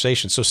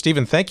conversation. So,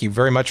 Stephen, thank you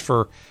very much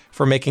for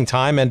making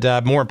time,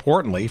 and more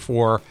importantly,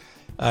 for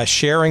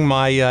sharing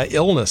my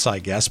illness, I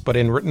guess, but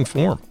in written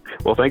form.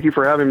 Well, thank you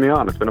for having me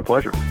on. It's been a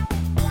pleasure.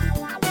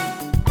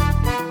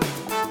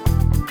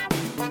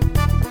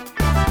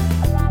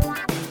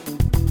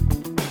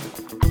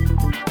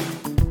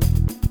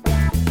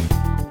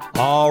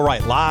 All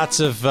right, lots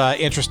of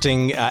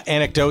interesting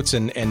anecdotes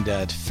and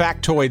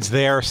factoids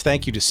there.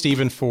 Thank you to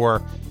Stephen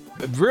for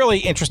a really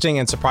interesting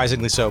and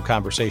surprisingly so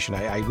conversation.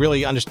 I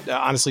really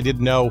honestly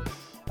didn't know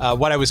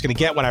what I was going to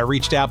get when I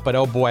reached out, but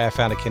oh boy, I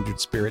found a kindred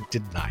spirit,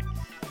 didn't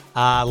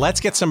I? Let's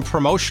get some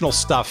promotional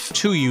stuff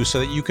to you so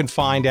that you can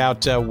find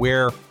out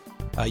where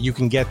you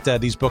can get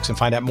these books and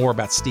find out more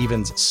about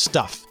Stephen's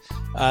stuff.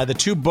 The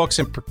 2 books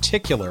in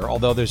particular,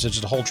 although there's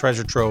just a whole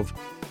treasure trove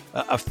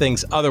of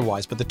things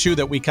otherwise, but the 2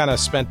 that we kind of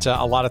spent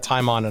a lot of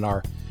time on in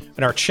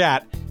our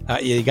chat,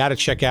 you got to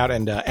check out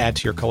and add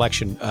to your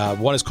collection.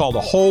 One is called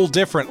A Whole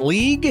Different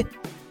League,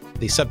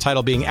 the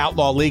subtitle being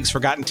Outlaw Leagues,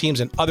 Forgotten Teams,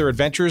 and Other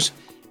Adventures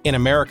in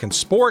American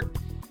Sport.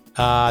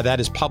 That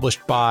is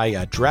published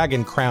by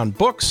Dragon Crown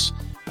Books.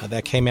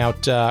 That came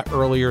out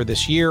earlier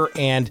this year.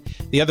 And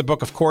the other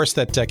book, of course,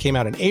 that came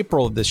out in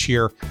April of this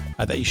year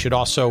that you should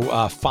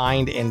also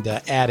find and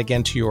add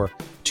again to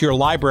your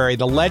library,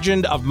 The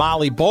Legend of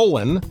Molly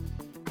Bolin,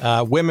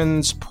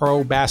 women's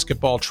pro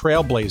basketball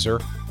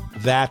trailblazer.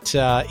 That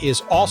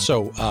is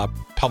also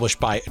published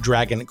by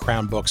Dragon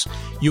Crown Books.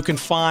 You can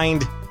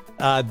find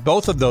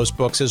both of those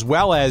books, as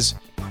well as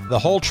the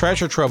whole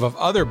treasure trove of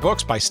other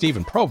books by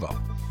Stephen Provo,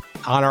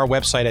 on our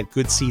website at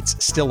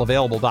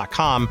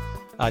goodseatsstillavailable.com.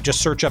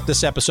 Just search up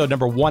this episode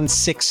number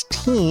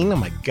 116. Oh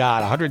my God,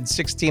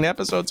 116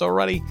 episodes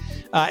already.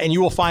 And you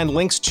will find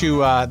links to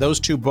those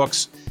two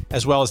books,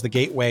 as well as the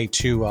gateway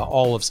to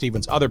all of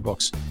Stephen's other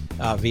books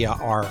via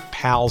our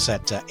pals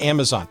at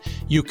Amazon.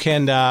 You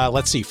can,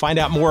 find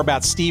out more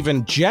about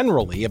Stephen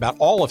generally, about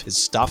all of his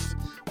stuff,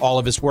 all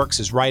of his works,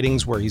 his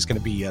writings, where he's going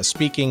to be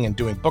speaking and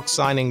doing book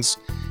signings.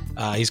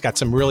 He's got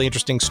some really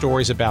interesting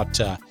stories about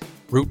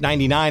Route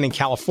 99 in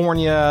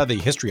California, the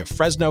history of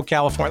Fresno,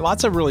 California,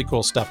 lots of really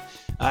cool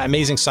stuff.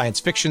 Amazing science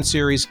fiction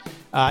series.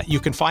 You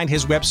can find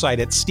his website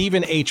at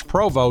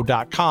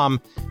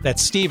stephenhprovo.com.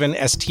 That's Stephen,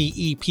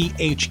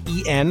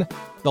 Stephen,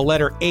 the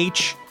letter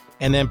H,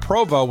 and then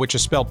Provo, which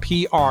is spelled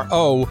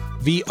Provost.com.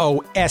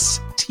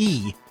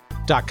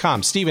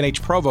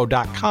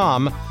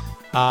 stephenhprovo.com.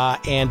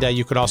 And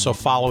you could also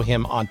follow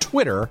him on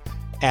Twitter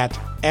at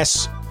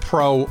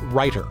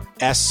SProWriter.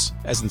 S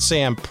as in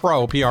Sam,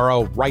 Pro,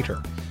 P-R-O,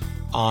 Writer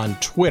on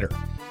Twitter.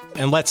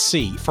 And let's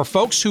see, for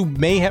folks who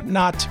may have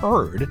not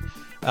heard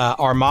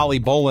our Molly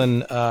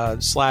Bolin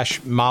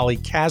 / Molly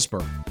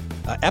Casper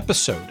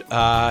episode,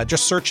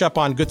 just search up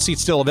on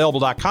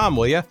goodseatsstillavailable.com,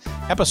 will you?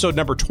 Episode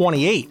number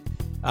 28.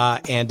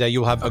 And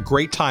you'll have a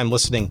great time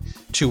listening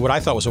to what I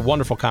thought was a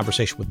wonderful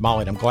conversation with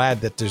Molly. And I'm glad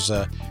that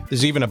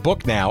there's even a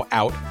book now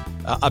out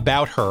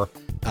about her,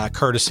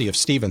 courtesy of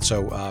Stephen.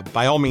 So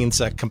by all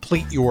means,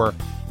 complete your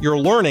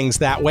learnings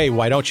that way.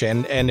 Why don't you?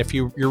 And if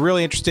you're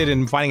really interested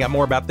in finding out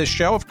more about this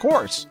show, of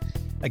course,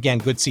 again,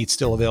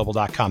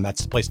 goodseatsstillavailable.com.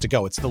 That's the place to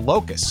go. It's the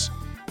locus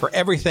for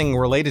everything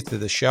related to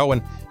the show.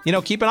 And,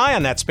 keep an eye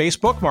on that space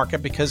book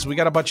market, because we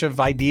got a bunch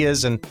of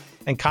ideas and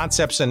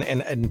concepts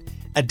and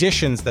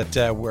additions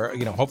that we're,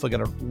 hopefully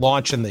going to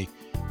launch in the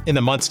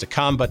months to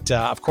come. But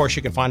of course,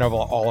 you can find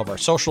all of our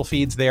social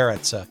feeds there.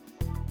 It's,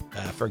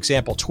 for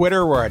example,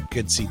 Twitter, we're at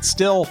Good Seats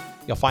Still.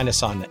 You'll find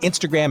us on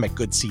Instagram at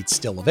Good Seats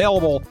Still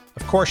Available.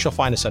 Of course, you'll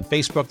find us on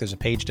Facebook. There's a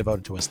page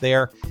devoted to us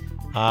there.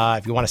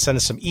 If you want to send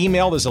us some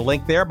email, there's a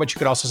link there, but you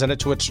could also send it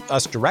to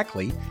us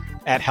directly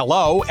at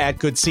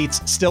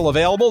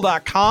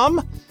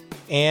hello@goodseatsstillavailable.com.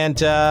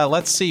 And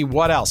let's see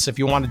what else. If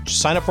you want to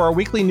sign up for our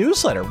weekly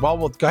newsletter, well,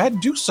 we'll go ahead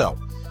and do so.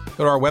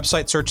 Go to our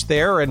website, search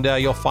there, and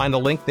you'll find a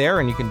link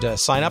there, and you can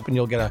sign up, and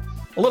you'll get a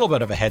little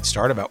bit of a head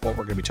start about what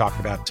we're going to be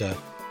talking about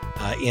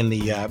in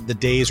the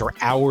days or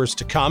hours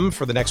to come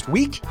for the next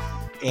week.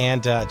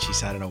 And I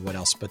don't know what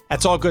else, but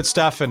that's all good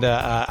stuff. And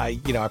I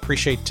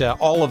appreciate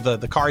all of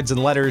the cards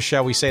and letters,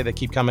 shall we say, that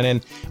keep coming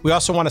in. We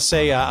also want to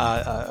say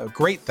a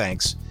great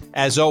thanks,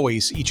 as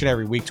always, each and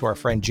every week to our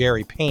friend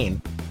Jerry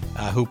Payne,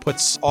 who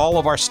puts all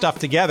of our stuff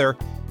together,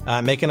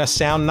 making us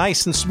sound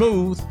nice and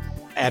smooth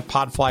at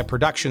Podfly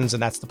Productions.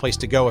 And that's the place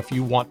to go if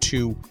you want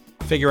to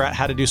figure out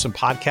how to do some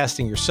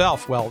podcasting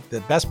yourself. Well, the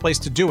best place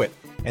to do it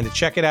and to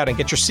check it out and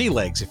get your sea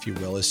legs, if you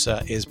will, is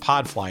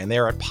Podfly. And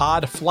they're at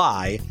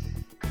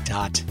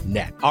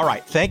podfly.net. All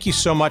right. Thank you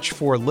so much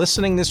for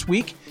listening this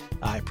week.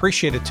 I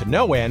appreciate it to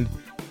no end.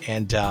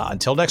 And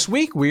until next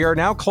week, we are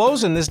now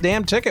closing this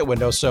damn ticket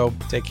window. So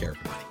take care,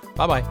 everybody.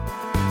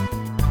 Bye-bye.